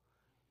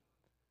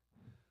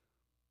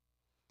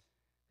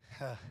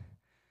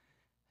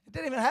 It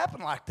didn't even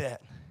happen like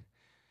that.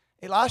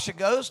 Elisha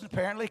goes and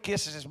apparently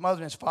kisses his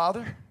mother and his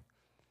father.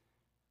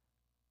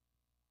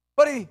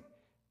 But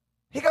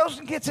he goes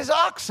and gets his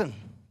oxen.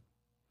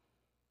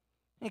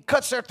 He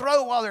cuts their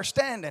throat while they're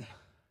standing.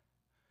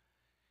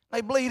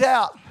 They bleed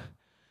out.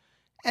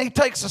 And he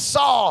takes a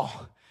saw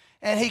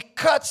and he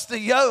cuts the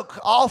yoke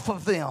off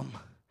of them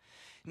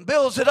and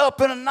builds it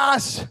up in a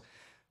nice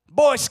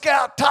Boy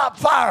Scout top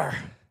fire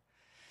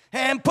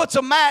and puts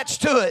a match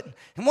to it.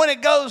 And when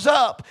it goes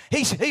up,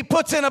 he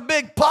puts in a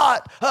big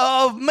pot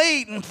of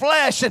meat and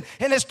flesh, and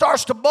it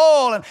starts to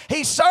boil. And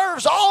he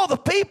serves all the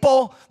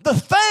people the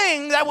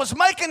thing that was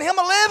making him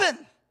a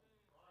living.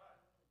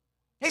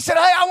 He said,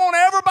 hey, I want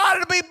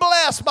everybody to be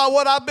blessed by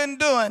what I've been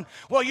doing.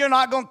 Well, you're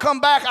not going to come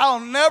back. I'll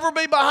never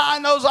be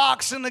behind those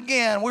oxen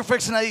again. We're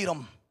fixing to eat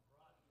them.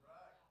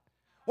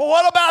 Well,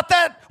 what about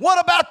that? What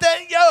about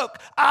that yoke?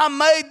 I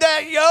made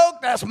that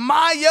yoke. That's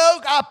my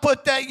yoke. I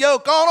put that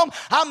yoke on them.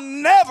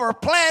 I'm never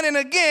planning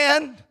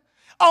again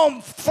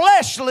on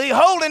fleshly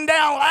holding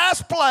down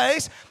last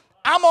place.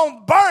 I'm going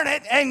to burn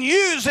it and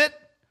use it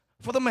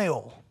for the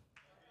meal.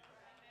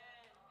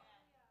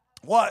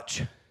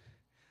 Watch.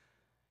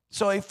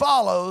 So he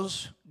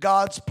follows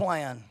God's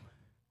plan.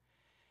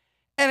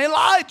 And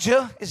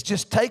Elijah is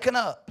just taken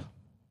up.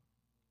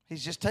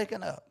 He's just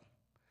taken up.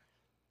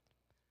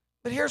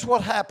 But here's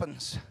what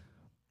happens.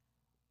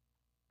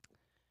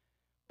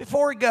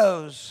 Before he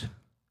goes,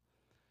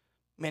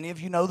 many of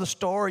you know the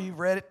story. You've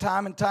read it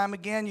time and time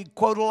again. You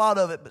quote a lot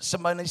of it, but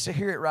somebody needs to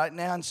hear it right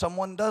now, and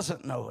someone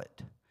doesn't know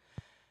it.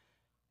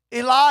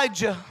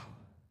 Elijah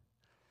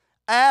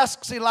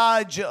asks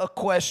Elijah a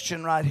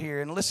question right here,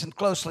 and listen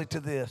closely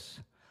to this.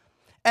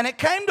 And it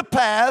came to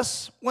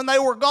pass, when they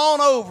were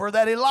gone over,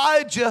 that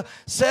Elijah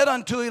said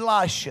unto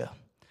Elisha,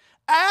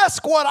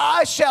 ask what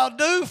I shall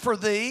do for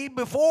thee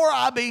before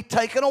I be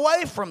taken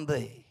away from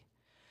thee.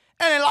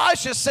 And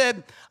Elisha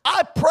said,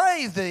 I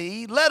pray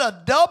thee, let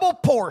a double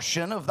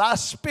portion of thy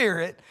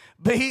spirit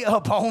be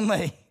upon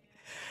me.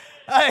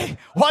 Hey,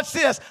 watch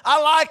this. I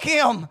like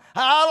him.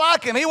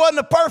 He wasn't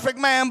a perfect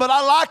man, but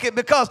I like it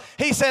because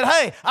he said,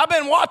 hey, I've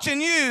been watching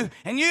you,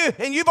 and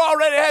you've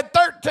already had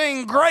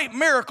 13 great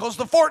miracles.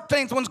 The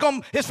 14th one's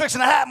is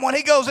fixing to happen when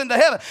he goes into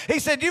heaven. He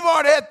said, you've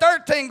already had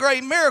 13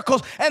 great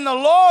miracles, and the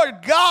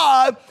Lord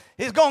God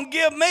is going to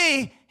give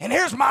me, and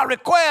here's my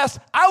request,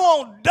 I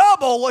want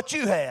double what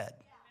you had.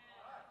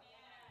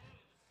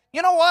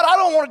 You know what? I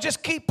don't want to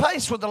just keep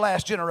pace with the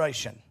last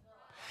generation.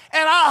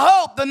 And I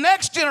hope the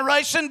next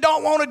generation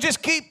don't want to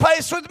just keep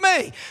pace with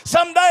me.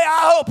 Someday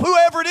I hope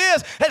whoever it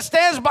is that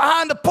stands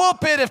behind the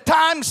pulpit, if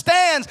time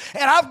stands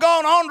and I've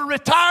gone on to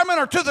retirement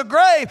or to the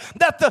grave,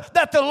 that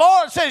the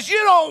Lord says, you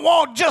don't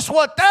want just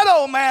what that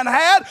old man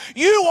had.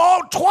 You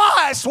want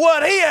twice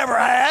what he ever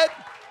had.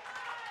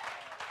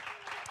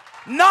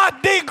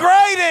 Not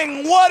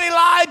degrading what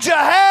Elijah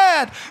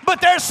had,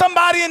 but there's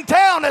somebody in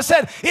town that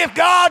said, if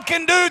God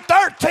can do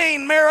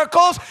 13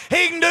 miracles,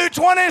 he can do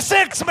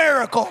 26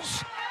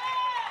 miracles.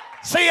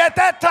 See, at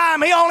that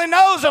time, he only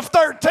knows of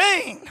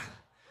 13.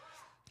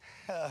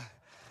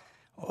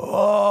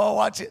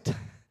 Watch it.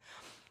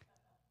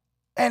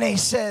 And he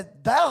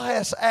said, thou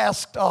hast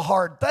asked a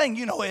hard thing.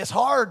 You know, it's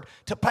hard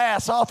to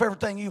pass off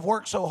everything you've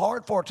worked so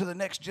hard for to the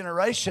next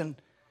generation.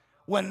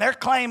 When they're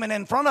claiming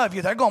in front of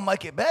you, they're going to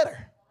make it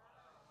better.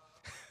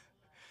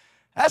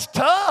 That's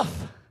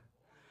tough.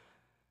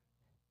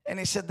 And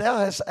he said, thou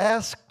hast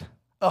asked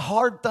a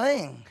hard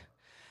thing.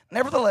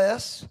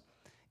 Nevertheless,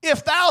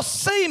 if thou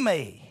see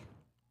me,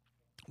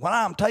 when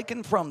I am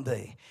taken from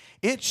thee,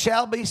 it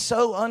shall be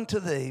so unto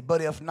thee.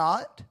 But if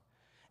not,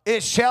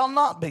 it shall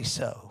not be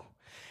so.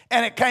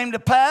 And it came to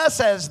pass,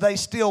 as they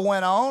still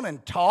went on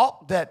and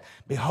talked, that,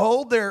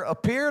 behold, there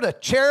appeared a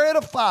chariot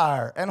of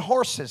fire and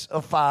horses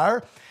of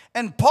fire,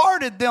 and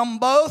parted them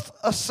both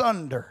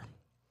asunder.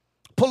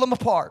 pull them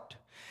apart.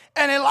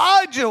 And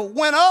Elijah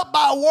went up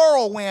by a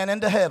whirlwind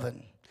into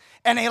heaven.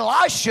 And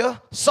Elisha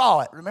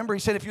saw it. Remember, he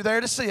said, if you're there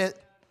to see it.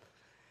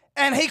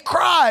 And he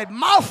cried,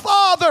 my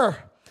father,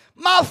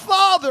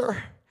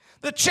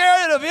 the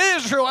chariot of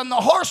Israel and the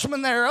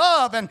horsemen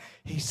thereof. And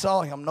he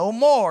saw him no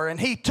more. And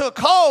he took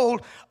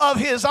hold of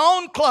his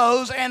own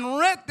clothes and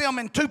rent them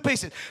in two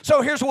pieces.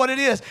 So here's what it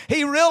is.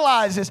 He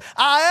realizes,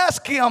 I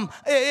asked him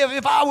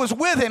if I was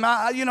with him.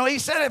 He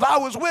said if I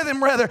was with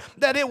him, rather,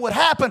 that it would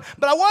happen.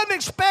 But I wasn't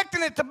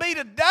expecting it to be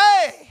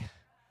today.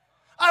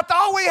 I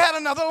thought we had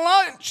another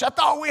lunch. I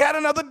thought we had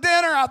another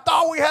dinner. I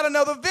thought we had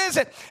another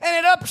visit. And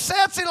it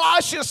upsets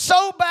Elisha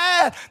so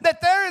bad that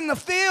there in the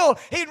field,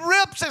 he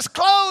rips his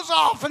clothes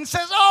off and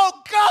says, oh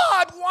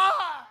God,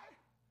 why?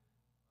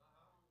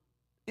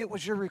 It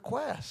was your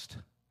request.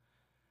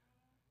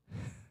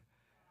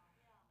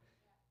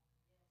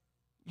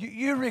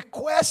 You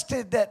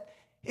requested that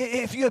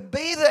if you'd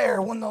be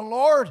there when the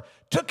Lord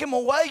took him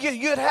away,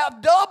 you'd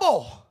have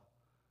double.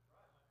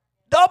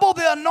 Double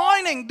the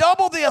anointing,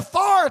 double the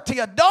authority,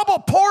 a double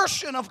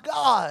portion of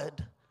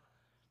God.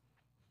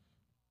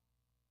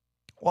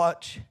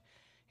 Watch.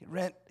 He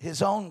rent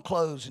his own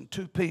clothes in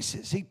two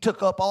pieces. He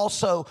took up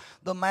also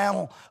the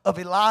mantle of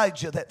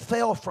Elijah that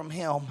fell from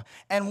him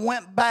and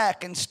went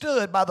back and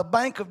stood by the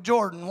bank of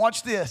Jordan.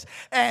 Watch this.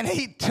 And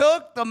he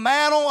took the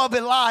mantle of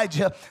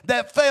Elijah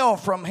that fell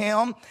from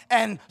him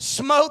and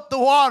smote the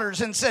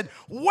waters and said,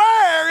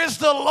 where is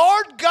the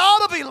Lord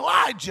God of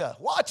Elijah?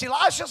 Watch,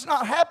 Elisha's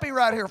not happy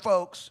right here,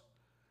 folks.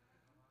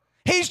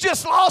 He's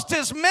just lost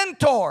his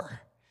mentor.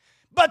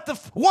 But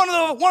one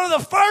of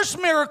the first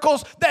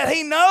miracles that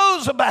he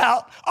knows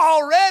about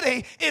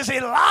already is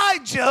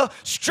Elijah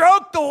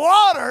stroked the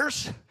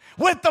waters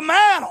with the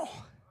mantle.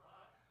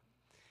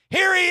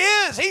 Here he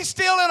is. He's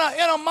still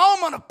in a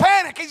moment of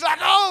panic. He's like,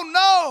 oh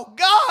no,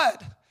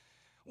 God,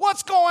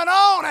 what's going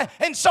on?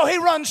 And so he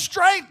runs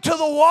straight to the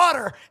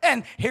water.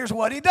 And here's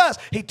what he does.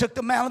 He took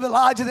the mantle of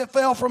Elijah that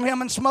fell from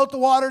him and smote the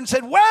water and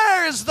said,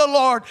 where is the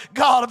Lord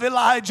God of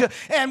Elijah?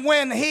 And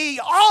when he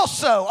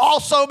also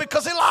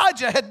because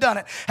Elijah had done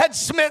it, had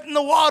smitten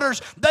the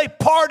waters, they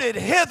parted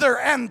hither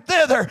and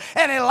thither,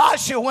 and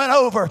Elisha went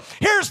over.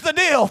 Here's the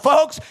deal,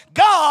 folks.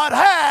 God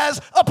has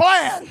a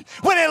plan.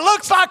 When it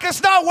looks like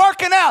it's not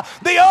working out,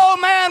 the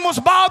old man was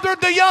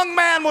bothered, the young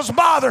man was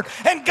bothered,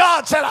 and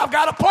God said, I've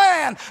got a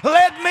plan.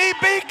 Let me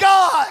be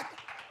God.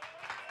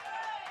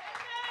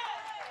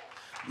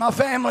 My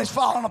family's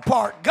falling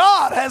apart.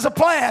 God has a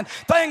plan.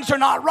 Things are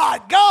not right.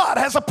 God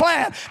has a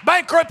plan.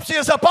 Bankruptcy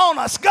is upon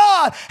us.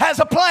 God has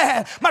a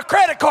plan. My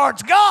credit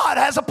cards, God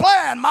has a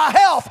plan. My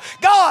health,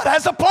 God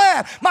has a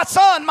plan. My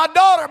son, my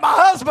daughter, my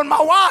husband,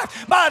 my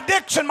wife, my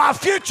addiction, my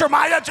future,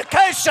 my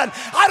education.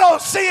 I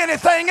don't see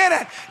anything in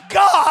it.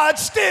 God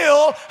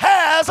still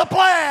has a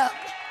plan.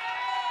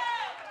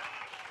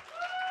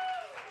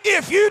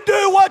 If you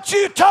do what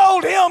you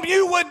told him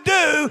you would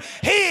do,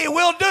 he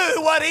will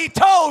do what he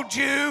told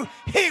you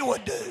he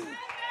would do.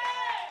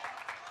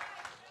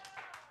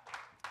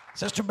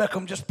 Sister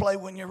Beckham, just play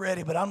when you're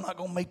ready, but I'm not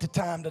going to meet the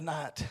time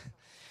tonight.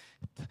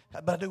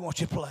 But I do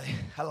want you to play.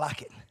 I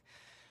like it.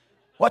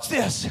 Watch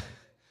this.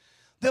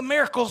 The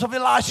miracles of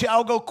Elisha,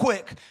 I'll go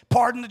quick.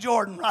 Pardon the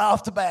Jordan right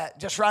off the bat,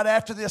 just right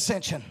after the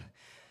ascension.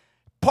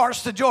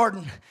 Parts the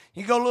Jordan.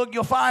 You go look,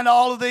 you'll find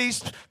all of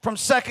these from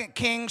 2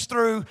 Kings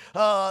through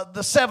the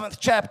 7th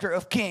chapter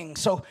of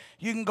Kings. So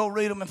you can go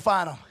read them and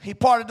find them. He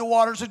parted the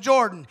waters of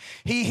Jordan.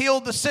 He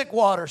healed the sick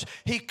waters.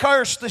 He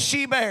cursed the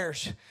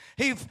she-bears.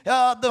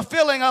 The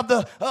filling of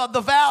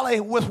the valley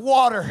with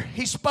water,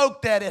 he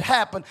spoke that, it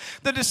happened.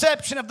 The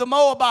deception of the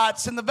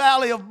Moabites in the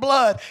valley of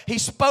blood, he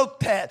spoke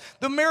that.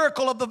 The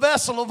miracle of the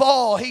vessel of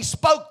oil, he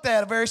spoke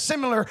that, a very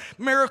similar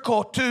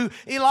miracle to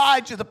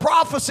Elijah. The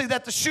prophecy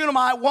that the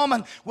Shunammite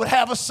woman would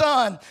have a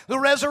son, the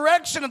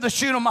resurrection of the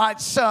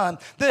Shunammite son,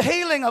 the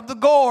healing of the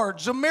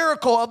gorge, the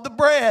miracle of the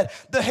bread,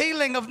 the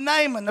healing of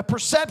Naaman, the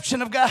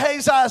perception of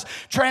Gehazi's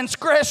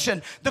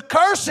transgression, the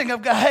cursing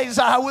of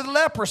Gehazi with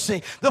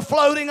leprosy, the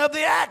floating of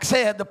the axe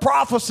head, the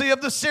prophecy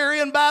of the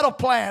Syrian battle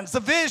plans,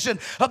 the vision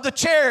of the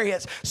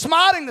chariots,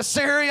 smiting the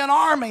Syrian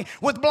army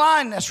with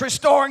blindness,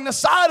 restoring the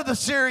sight of the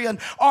Syrian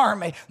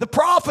army, the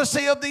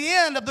prophecy of the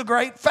end of the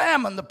great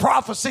famine, the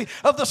prophecy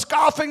of the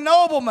scoffing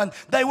noblemen.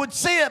 They would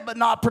see it but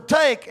not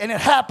partake, and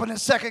it happened in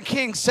 2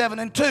 Kings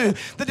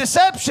 7:2. The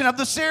deception of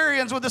the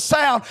Syrians with the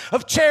sound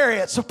of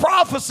chariots, the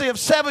prophecy of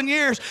 7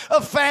 years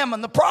of famine,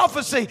 the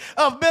prophecy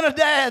of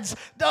Ben-Hadad's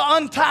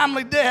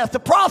untimely death, the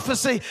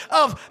prophecy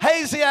of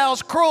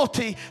Hazael's cruelty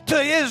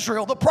to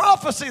Israel, the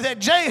prophecy that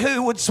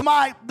Jehu would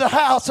smite the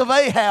house of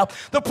Ahab,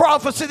 the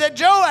prophecy that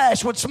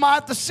Joash would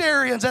smite the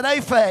Syrians at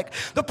Aphek,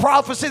 the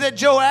prophecy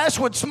that Joash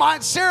would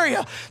smite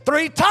Syria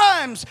 3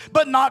 times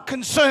but not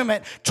consume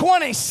it.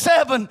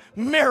 27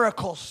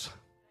 miracles.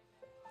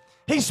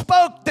 He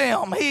spoke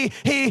them.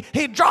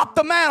 He dropped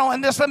the mantle.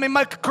 And this, let me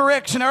make a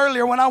correction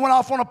earlier when I went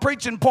off on a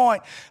preaching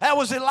point. That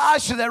was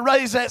Elisha that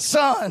raised that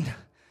son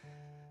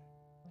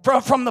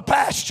from the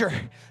pasture.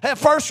 That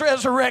first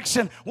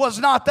resurrection was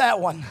not that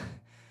one.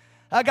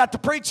 I got to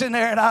preaching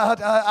there, and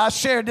I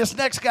shared this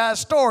next guy's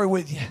story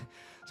with you.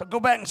 So go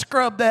back and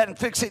scrub that and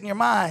fix it in your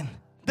mind.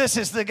 This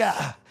is the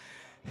guy.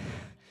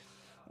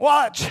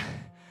 Watch.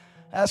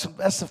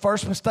 That's the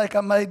first mistake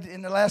I made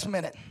in the last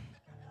minute.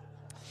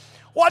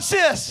 Watch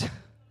this.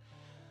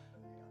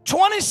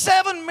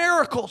 27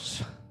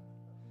 miracles.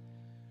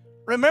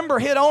 Remember,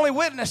 he had only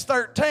witnessed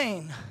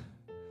 13.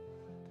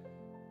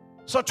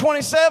 So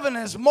 27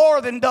 is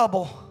more than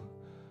double.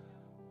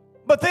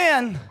 But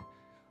then,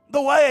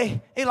 the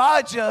way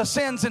Elijah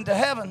ascends into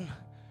heaven,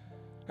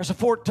 there's a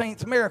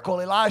 14th miracle.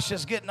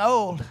 Elisha's getting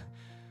old. You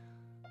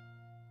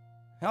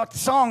know what the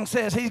song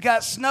says? He's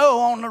got snow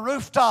on the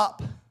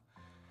rooftop.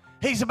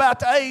 He's about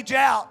to age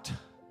out.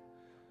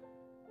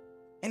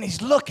 And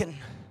he's looking.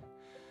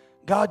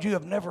 God, you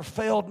have never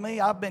failed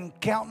me. I've been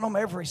counting them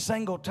every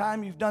single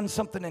time. You've done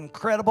something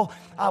incredible.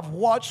 I've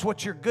watched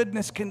what your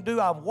goodness can do.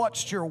 I've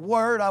watched your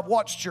word. I've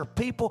watched your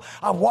people.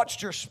 I've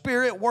watched your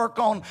spirit work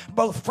on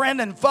both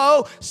friend and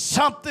foe.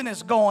 Something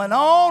is going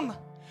on.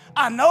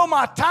 I know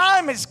my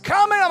time is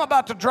coming. I'm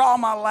about to draw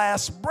my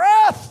last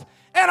breath.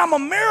 And I'm a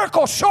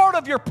miracle short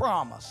of your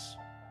promise.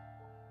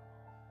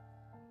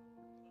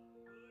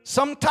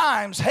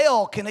 Sometimes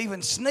hell can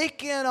even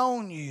sneak in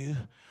on you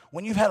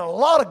when you've had a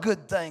lot of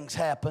good things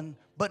happen,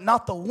 but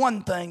not the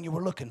one thing you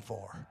were looking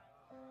for.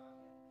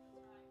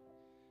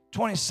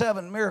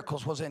 27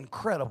 miracles was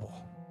incredible.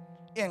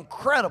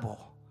 Incredible.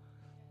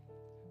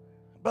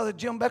 Brother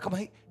Jim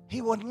Beckham,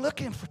 he wasn't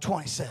looking for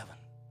 27.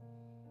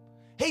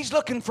 He's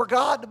looking for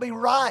God to be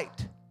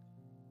right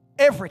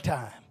every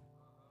time.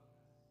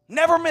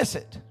 Never miss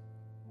it.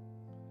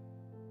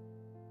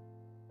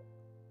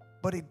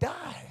 But he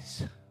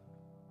dies.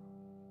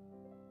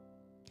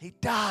 He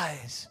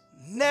dies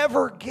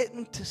never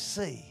getting to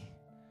see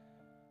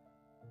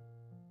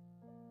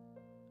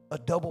a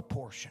double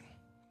portion.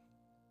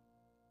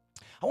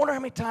 I wonder how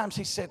many times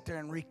he sat there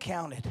and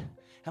recounted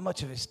how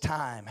much of his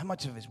time, how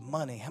much of his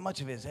money, how much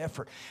of his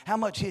effort, how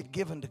much he had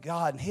given to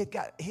God. And he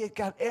had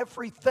got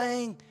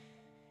everything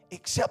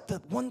except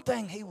the one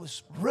thing he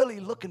was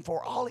really looking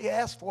for. All he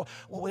asked for,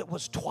 well, it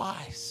was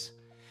twice.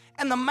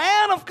 And the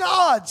man of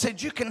God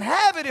said, you can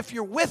have it if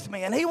you're with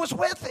me. And he was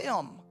with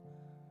him.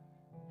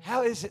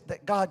 How is it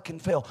that God can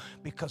fail?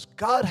 Because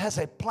God has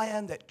a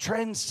plan that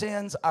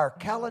transcends our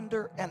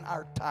calendar and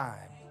our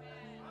time.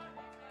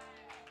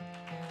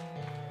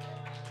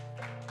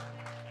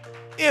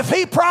 If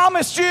he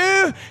promised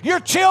you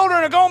your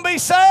children are going to be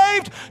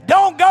saved,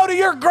 don't go to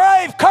your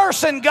grave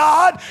cursing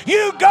God.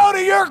 You go to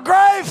your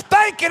grave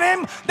thanking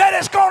him that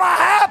it's going to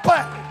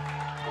happen.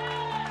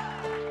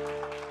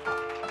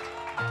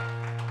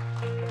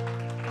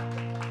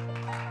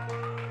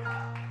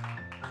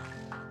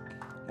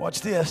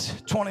 Watch this,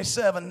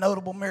 27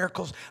 notable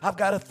miracles. I've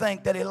got to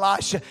think that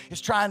Elisha is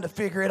trying to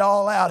figure it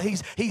all out.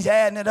 He's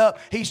adding it up.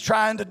 He's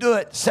trying to do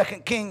it.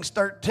 2 Kings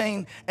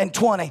 13 and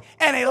 20.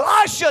 And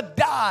Elisha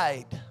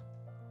died,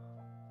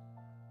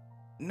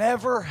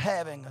 never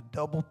having a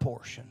double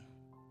portion.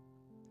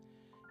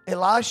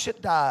 Elisha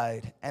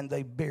died, and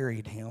they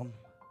buried him.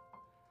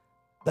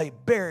 They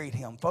buried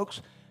him.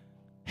 Folks,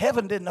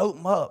 heaven didn't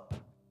open up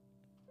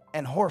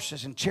and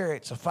horses and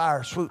chariots of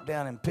fire swooped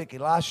down and pick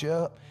Elisha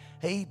up.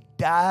 He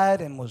died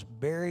and was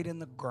buried in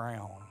the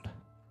ground.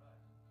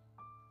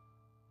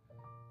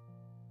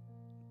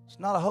 It's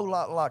not a whole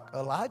lot like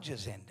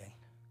Elijah's ending.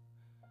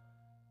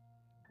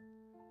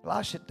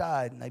 Elisha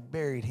died and they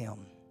buried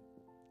him.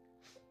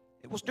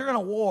 It was during a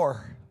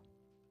war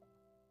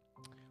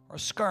or a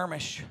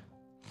skirmish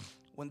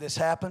when this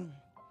happened.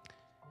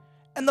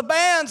 And the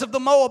bands of the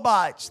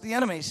Moabites, the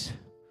enemies,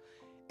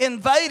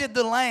 invaded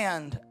the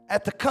land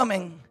at the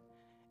coming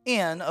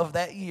in of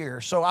that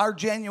year. So our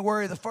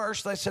January the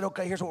 1st, they said,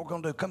 okay, here's what we're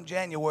going to do. Come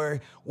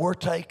January, we're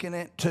taking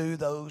it to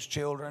those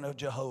children of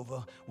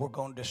Jehovah. We're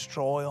going to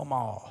destroy them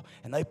all.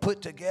 And they put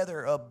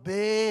together a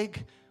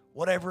big,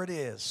 whatever it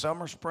is,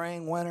 summer,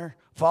 spring, winter,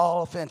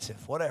 fall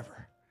offensive,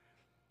 whatever.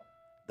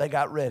 They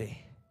got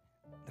ready.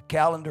 The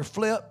calendar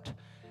flipped,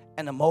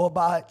 and the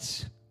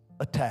Moabites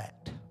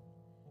attacked.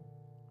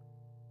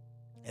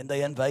 And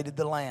they invaded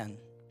the land.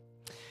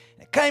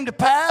 It came to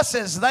pass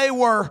as they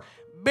were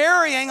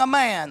burying a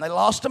man. They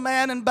lost a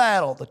man in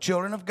battle, the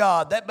children of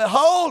God. That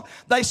behold,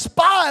 they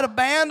spied a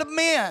band of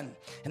men,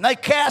 and they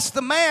cast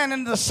the man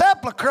into the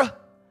sepulchre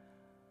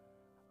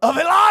of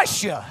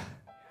Elisha.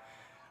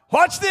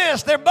 Watch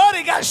this. Their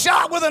buddy got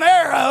shot with an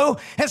arrow,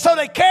 and so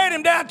they carried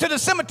him down to the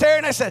cemetery,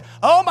 and they said,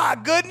 oh my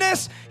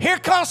goodness, here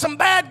comes some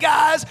bad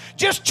guys.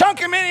 Just chunk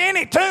him in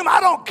any tomb. I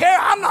don't care.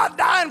 I'm not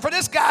dying for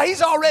this guy.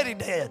 He's already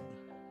dead.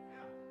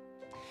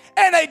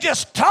 And they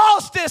just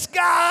tossed this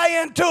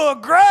guy into a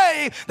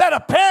grave that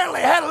apparently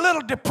had a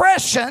little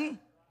depression.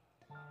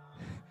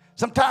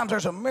 Sometimes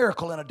there's a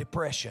miracle in a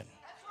depression.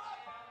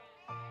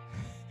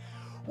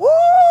 Woo!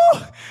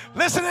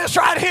 Listen to this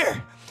right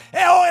here.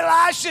 Oh,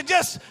 Elisha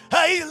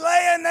he's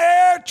laying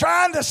there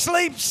trying to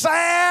sleep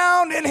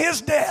sound in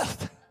his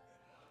death.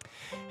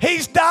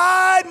 He's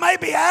died,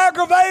 maybe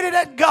aggravated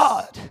at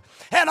God.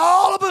 And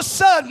all of a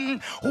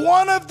sudden,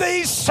 one of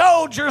these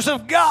soldiers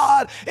of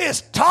God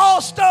is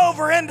tossed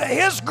over into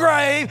his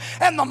grave.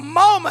 And the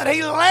moment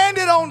he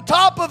landed on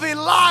top of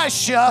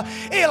Elisha,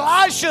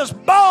 Elisha's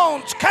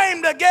bones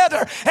came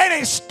together and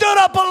he stood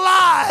up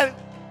alive.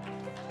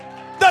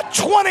 The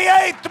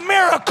 28th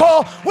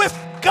miracle with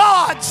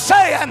God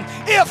saying,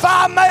 if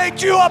I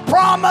made you a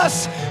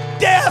promise,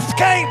 death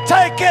can't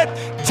take it,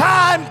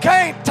 time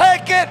can't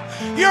take it,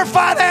 your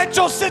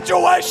financial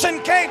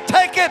situation can't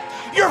take it,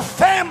 your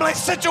family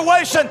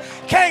situation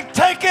can't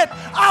take it.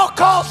 I'll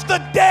cause the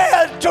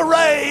dead to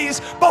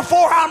raise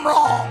before I'm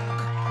wrong.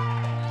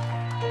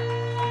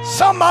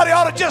 Somebody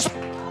ought to just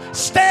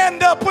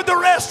stand up with the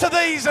rest of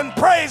these and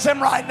praise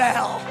him right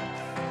now.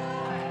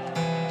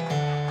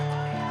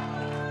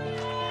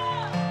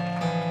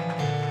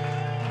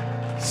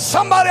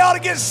 Somebody ought to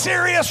get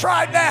serious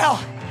right now.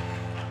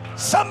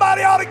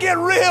 Somebody ought to get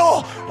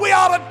real. We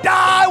ought to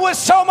die with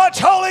so much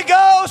Holy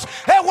Ghost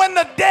that when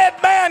the dead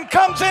man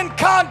comes in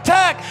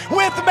contact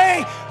with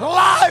me,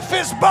 life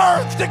is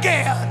birthed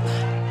again.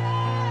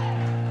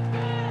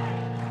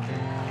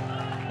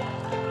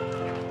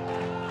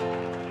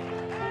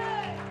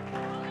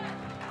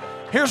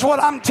 Here's what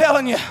I'm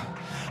telling you.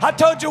 I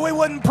told you we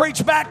wouldn't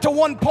preach back to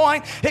one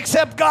point,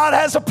 except God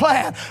has a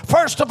plan.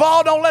 First of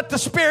all, don't let the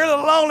spirit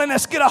of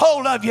loneliness get a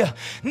hold of you.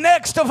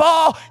 Next of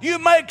all, you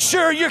make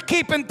sure you're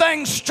keeping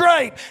things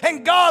straight,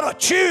 and God will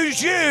choose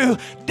you.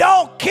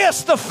 Don't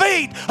kiss the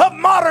feet of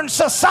modern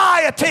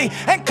society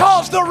and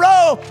cause the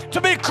road to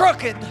be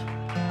crooked.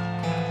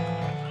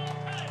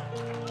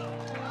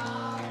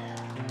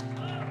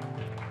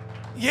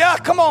 Yeah,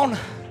 come on.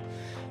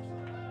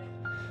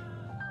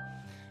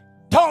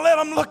 Don't let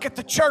them look at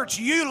the church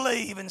you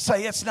leave and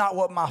say, it's not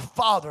what my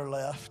father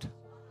left.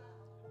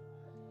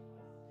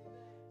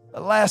 The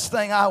last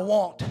thing I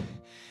want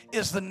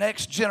is the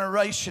next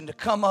generation to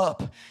come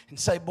up and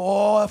say,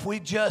 boy, if we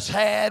just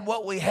had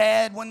what we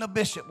had when the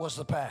bishop was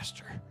the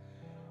pastor.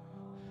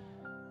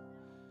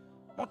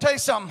 I'm going to tell you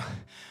something.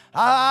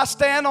 I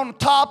stand on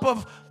top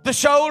of the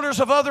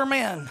shoulders of other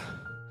men.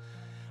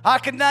 I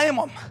could name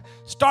them,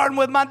 starting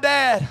with my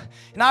dad.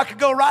 And I could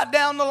go right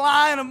down the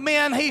line of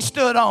men he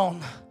stood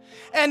on.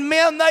 And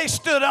men they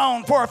stood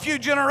on for a few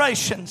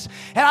generations.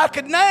 And I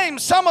could name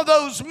some of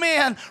those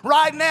men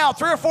right now,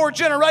 3 or 4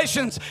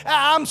 generations,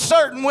 I'm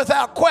certain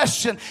without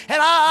question. And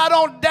I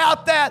don't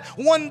doubt that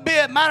one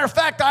bit. Matter of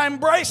fact, I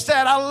embrace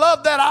that. I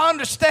love that. I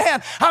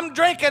understand. I'm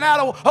drinking out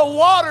of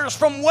waters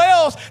from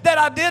wells that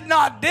I did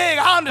not dig.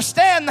 I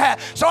understand that.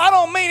 So I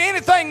don't mean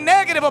anything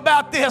negative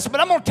about this,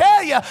 but I'm going to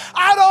tell you,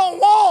 I don't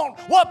want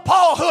what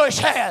Paul Hush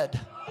had.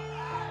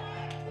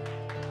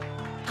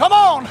 Come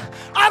on.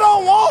 I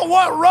don't want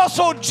what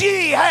Russell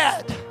G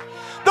had.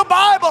 The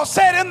Bible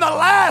said in the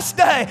last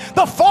day,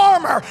 the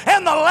former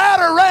and the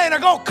latter rain are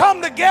going to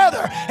come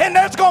together, and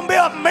there's going to be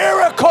a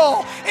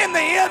miracle in the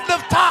end of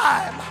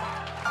time.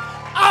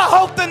 I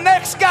hope the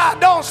next guy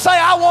don't say,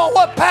 I want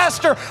what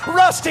Pastor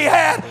Rusty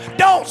had.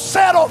 Don't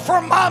settle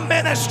for my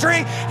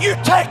ministry. You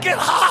take it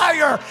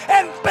higher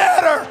and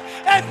better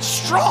and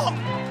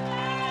stronger.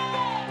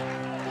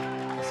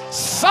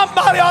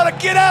 Somebody ought to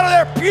get out of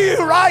their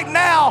pew right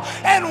now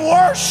and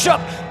worship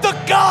the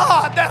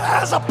God that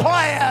has a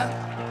plan.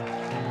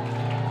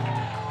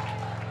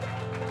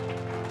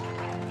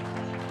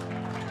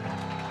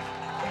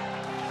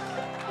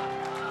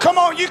 Come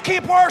on, you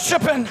keep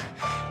worshiping.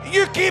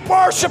 You keep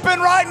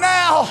worshiping right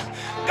now.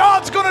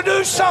 God's going to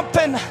do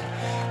something.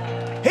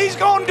 He's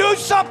going to do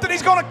something.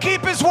 He's going to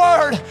keep his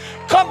word.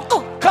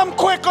 Come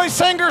quickly,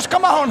 singers.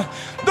 Come on.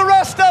 The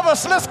rest of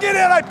us, let's get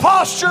in a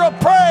posture of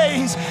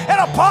praise and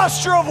a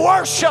posture of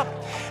worship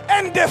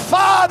and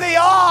defy the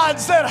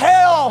odds that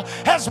hell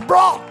has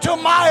brought to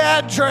my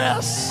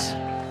address.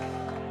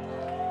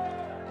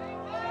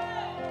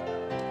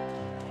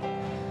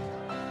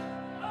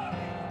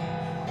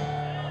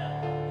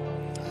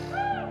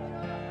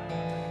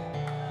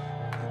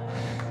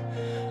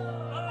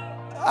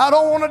 I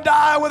don't want to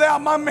die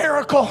without my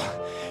miracle.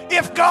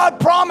 If God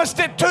promised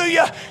it to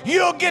you,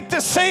 you'll get to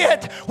see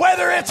it,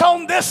 whether it's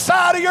on this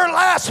side of your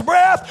last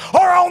breath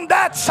or on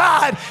that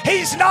side.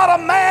 He's not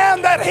a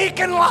man that he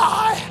can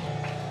lie.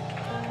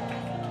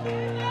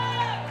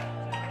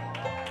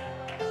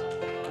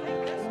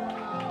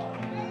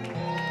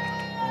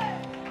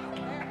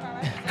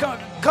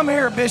 Come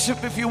here,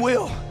 Bishop, if you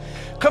will.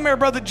 Come here,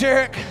 Brother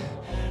Jarek.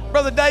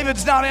 Brother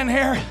David's not in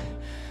here,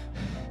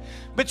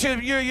 but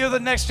you're the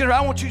next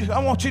generation. I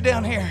want you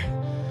down here.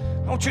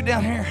 I want you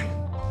down here.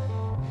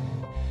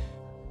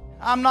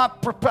 I'm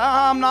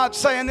not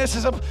saying this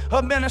is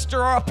a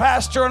minister or a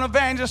pastor or an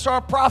evangelist or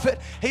a prophet.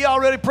 He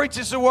already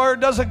preaches the word,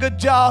 does a good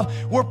job.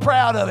 We're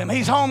proud of him.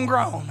 He's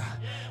homegrown.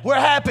 We're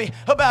happy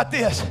about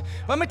this.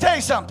 Let me tell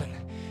you something.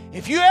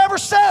 If you ever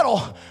settle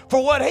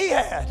for what he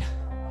had,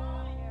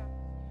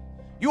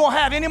 you won't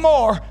have any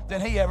more than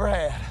he ever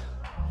had.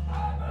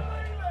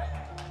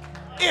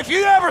 If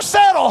you ever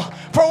settle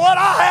for what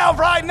I have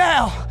right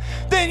now,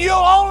 then you'll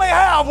only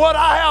have what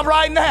I have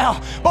right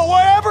now. But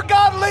wherever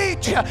God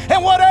leads you,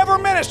 in whatever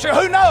ministry,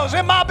 who knows,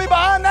 it might be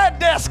behind that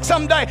desk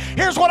someday.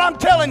 Here's what I'm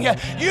telling you.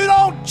 You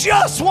don't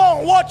just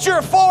want what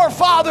your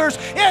forefathers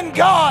in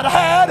God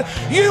had.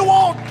 You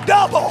want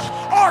double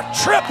or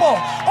triple,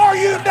 or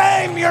you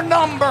name your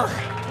number.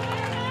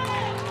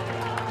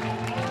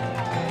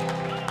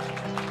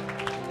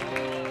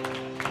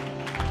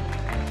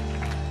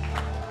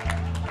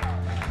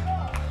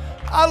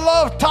 I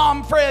love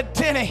Tom Fred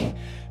Tenney.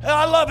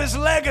 I love his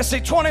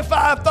legacy.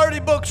 25, 30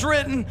 books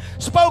written,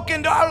 spoke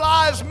into our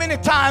lives many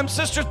times.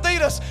 Sister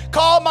Thetis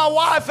called my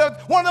wife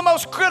at one of the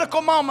most critical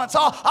moments.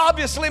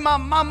 Obviously, my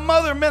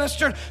mother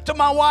ministered to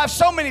my wife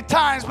so many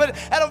times, but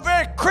at a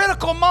very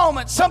critical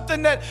moment,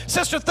 something that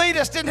Sister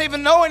Thetis didn't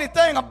even know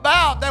anything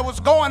about that was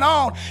going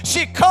on.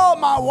 She called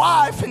my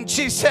wife and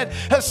she said,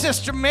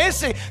 Sister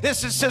Missy,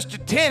 this is Sister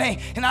Tenney,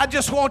 and I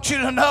just want you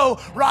to know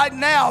right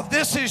now,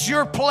 this is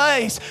your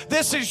place.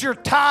 This is your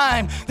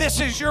time.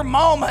 This is your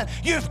moment.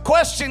 You've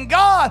questioned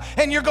God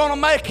and you're going to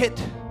make it.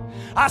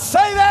 I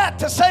say that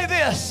to say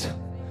this.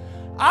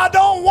 I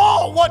don't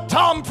want what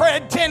Tom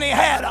Fred Tenney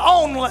had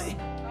only.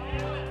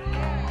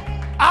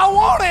 I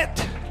want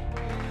it,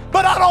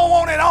 but I don't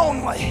want it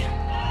only.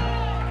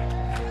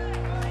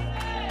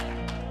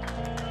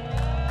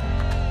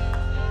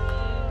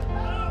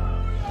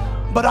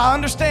 But I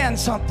understand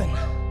something.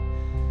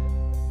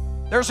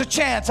 There's a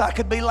chance I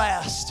could be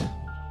last.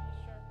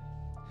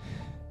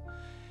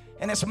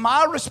 And it's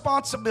my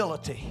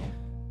responsibility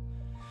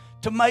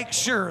to make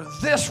sure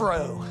this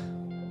row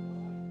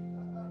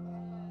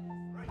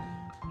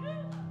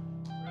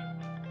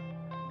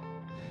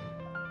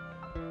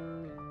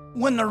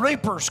when the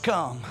reapers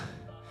come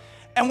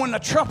and when the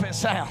trumpet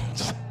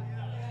sounds,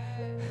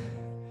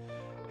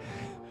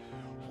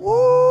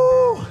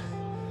 woo!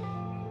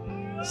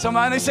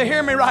 Somebody needs to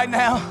hear me right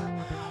now.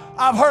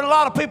 I've heard a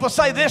lot of people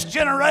say this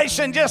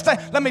generation just,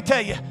 let me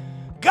tell you,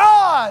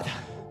 God,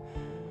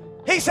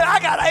 He said, I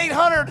got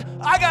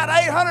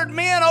 800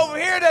 men over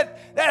here that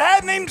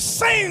hadn't even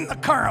seen the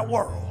current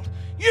world.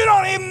 You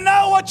don't even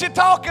know what you're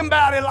talking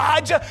about,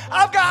 Elijah.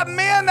 I've got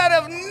men that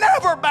have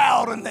never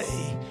bowed a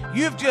knee.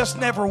 You've just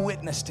never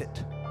witnessed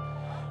it.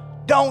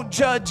 Don't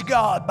judge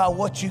God by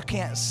what you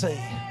can't see.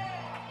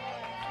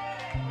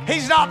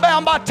 He's not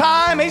bound by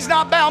time. He's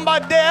not bound by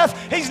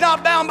death. He's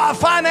not bound by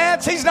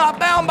finance. He's not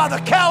bound by the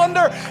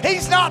calendar.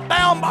 He's not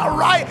bound by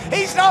right.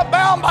 He's not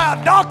bound by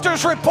a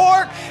doctor's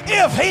report.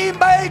 If He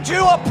made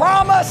you a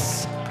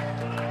promise,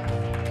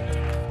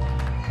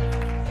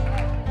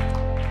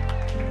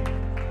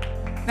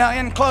 now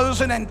in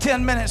closing and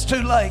 10 minutes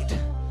too late,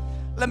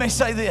 let me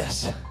say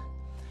this.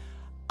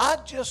 I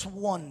just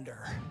wonder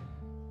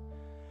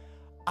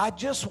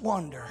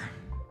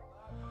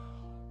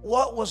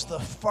what was the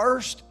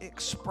first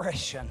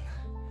expression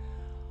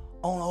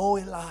on old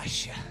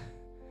Elisha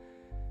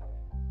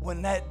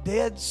when that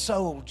dead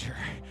soldier,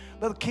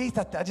 Brother Keith,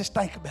 I just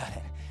think about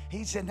it.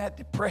 He's in that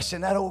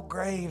depression, that old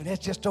grave, and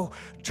it's just old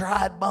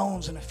dried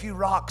bones and a few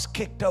rocks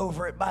kicked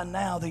over it by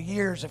now. The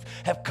years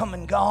have come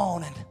and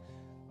gone. And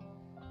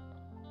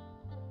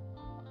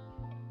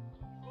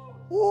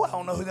I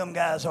don't know who them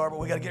guys are, but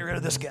we got to get rid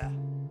of this guy.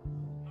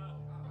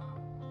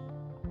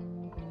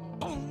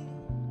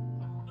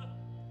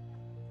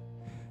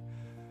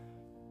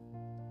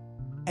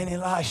 And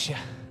Elisha,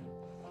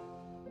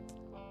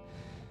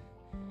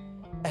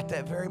 at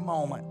that very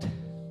moment,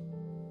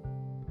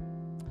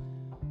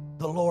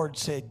 the Lord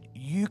said,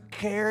 you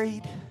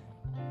carried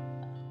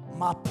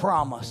my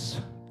promise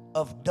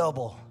of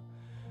double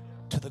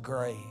to the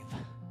grave.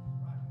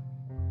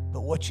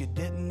 But what you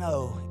didn't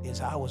know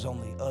is I was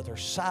on the other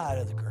side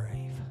of the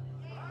grave.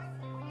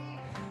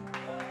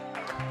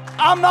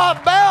 I'm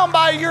not bound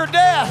by your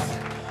death.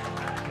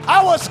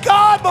 I was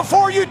God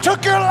before you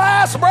took your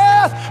last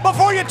breath,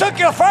 before you took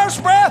your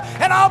first breath,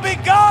 and I'll be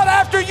God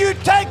after you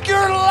take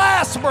your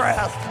last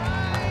breath.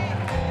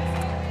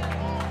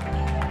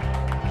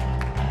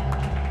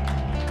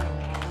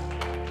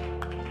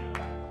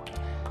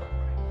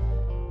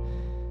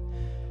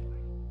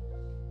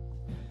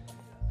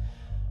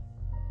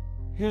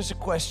 Here's a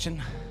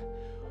question.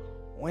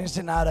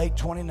 Wednesday night,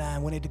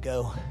 8:29, we need to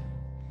go.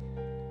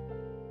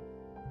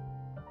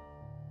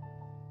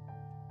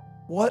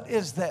 What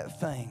is that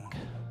thing?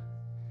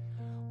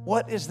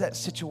 What is that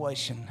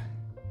situation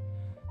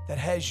that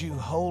has you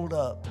holed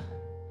up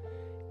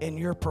in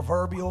your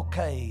proverbial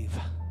cave?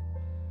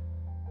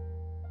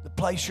 The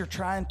place you're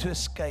trying to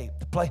escape,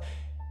 the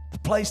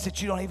place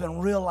that you don't even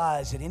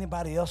realize that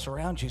anybody else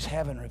around you is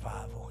having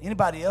revival.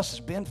 Anybody else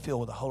has been filled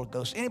with the Holy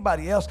Ghost.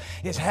 Anybody else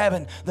is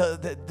having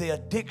the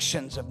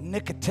addictions of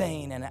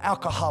nicotine and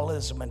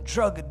alcoholism and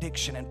drug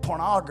addiction and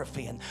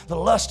pornography and the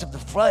lust of the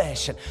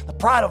flesh and the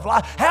pride of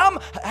life.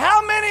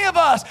 How many of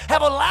us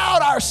have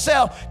allowed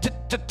ourselves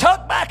to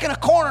tuck back in a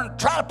corner and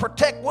try to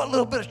protect what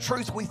little bit of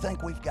truth we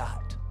think we've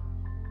got?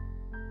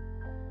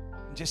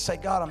 And just say,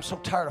 God, I'm so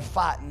tired of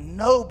fighting.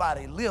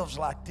 Nobody lives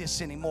like this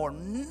anymore.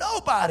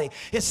 Nobody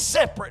is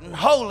separate and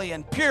holy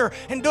and pure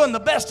and doing the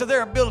best of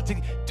their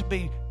ability to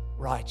be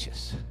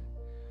righteous.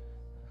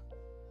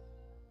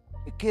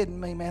 You kidding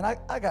me, man?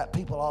 I got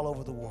people all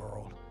over the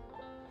world.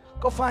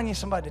 Go find you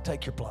somebody to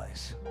take your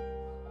place.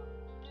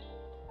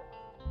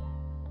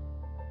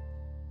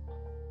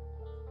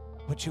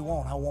 What you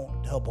want, I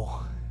want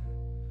double.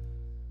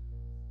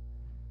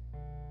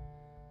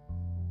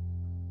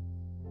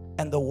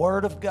 And the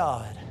Word of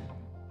God,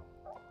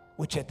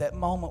 which at that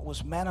moment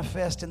was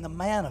manifest in the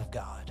man of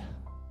God,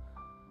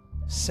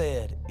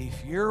 said,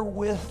 if you're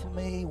with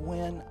me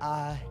when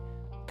I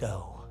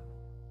go,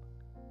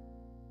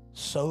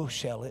 so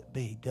shall it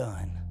be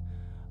done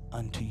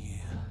unto you.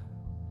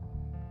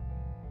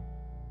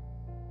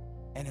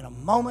 And in a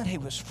moment he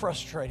was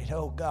frustrated.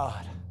 Oh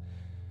God,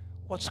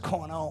 what's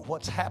going on?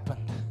 What's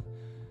happened?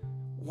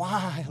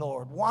 Why,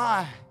 Lord?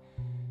 Why?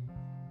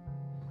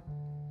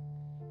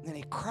 And then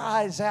he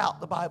cries out,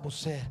 the Bible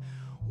said,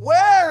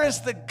 where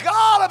is the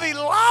God of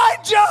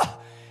Elijah?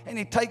 And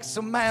he takes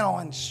the mantle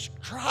and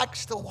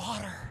strikes the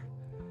water.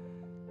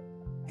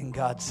 And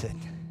God said,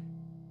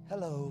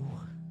 hello.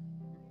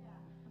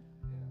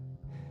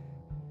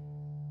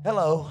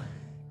 Hello.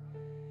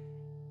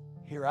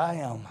 Here I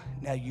am.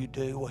 Now you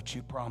do what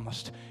you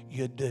promised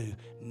you'd do.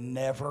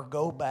 Never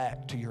go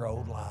back to your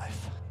old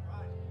life.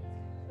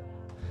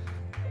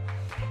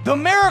 The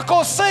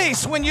miracles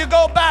cease when you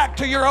go back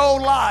to your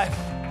old life.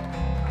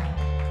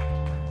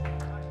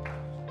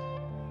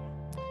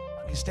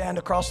 You stand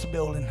across the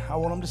building. I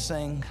want them to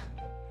sing.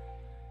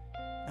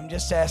 I'm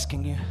just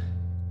asking you,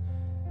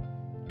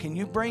 can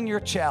you bring your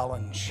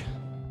challenge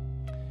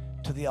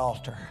to the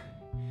altar?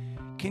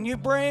 Can you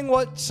bring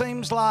what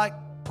seems like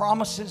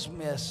promises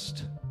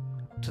missed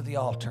to the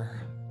altar?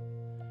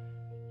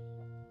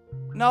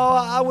 No,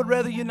 I would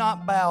rather you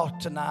not bow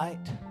tonight.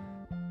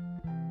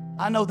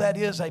 I know that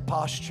is a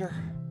posture.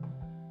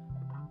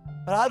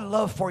 But I'd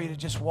love for you to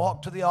just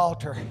walk to the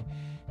altar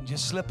and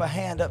just slip a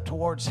hand up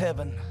towards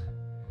heaven.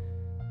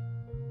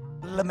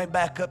 Let me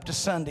back up to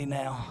Sunday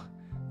now.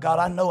 God,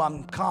 I know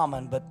I'm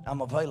common, but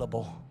I'm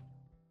available.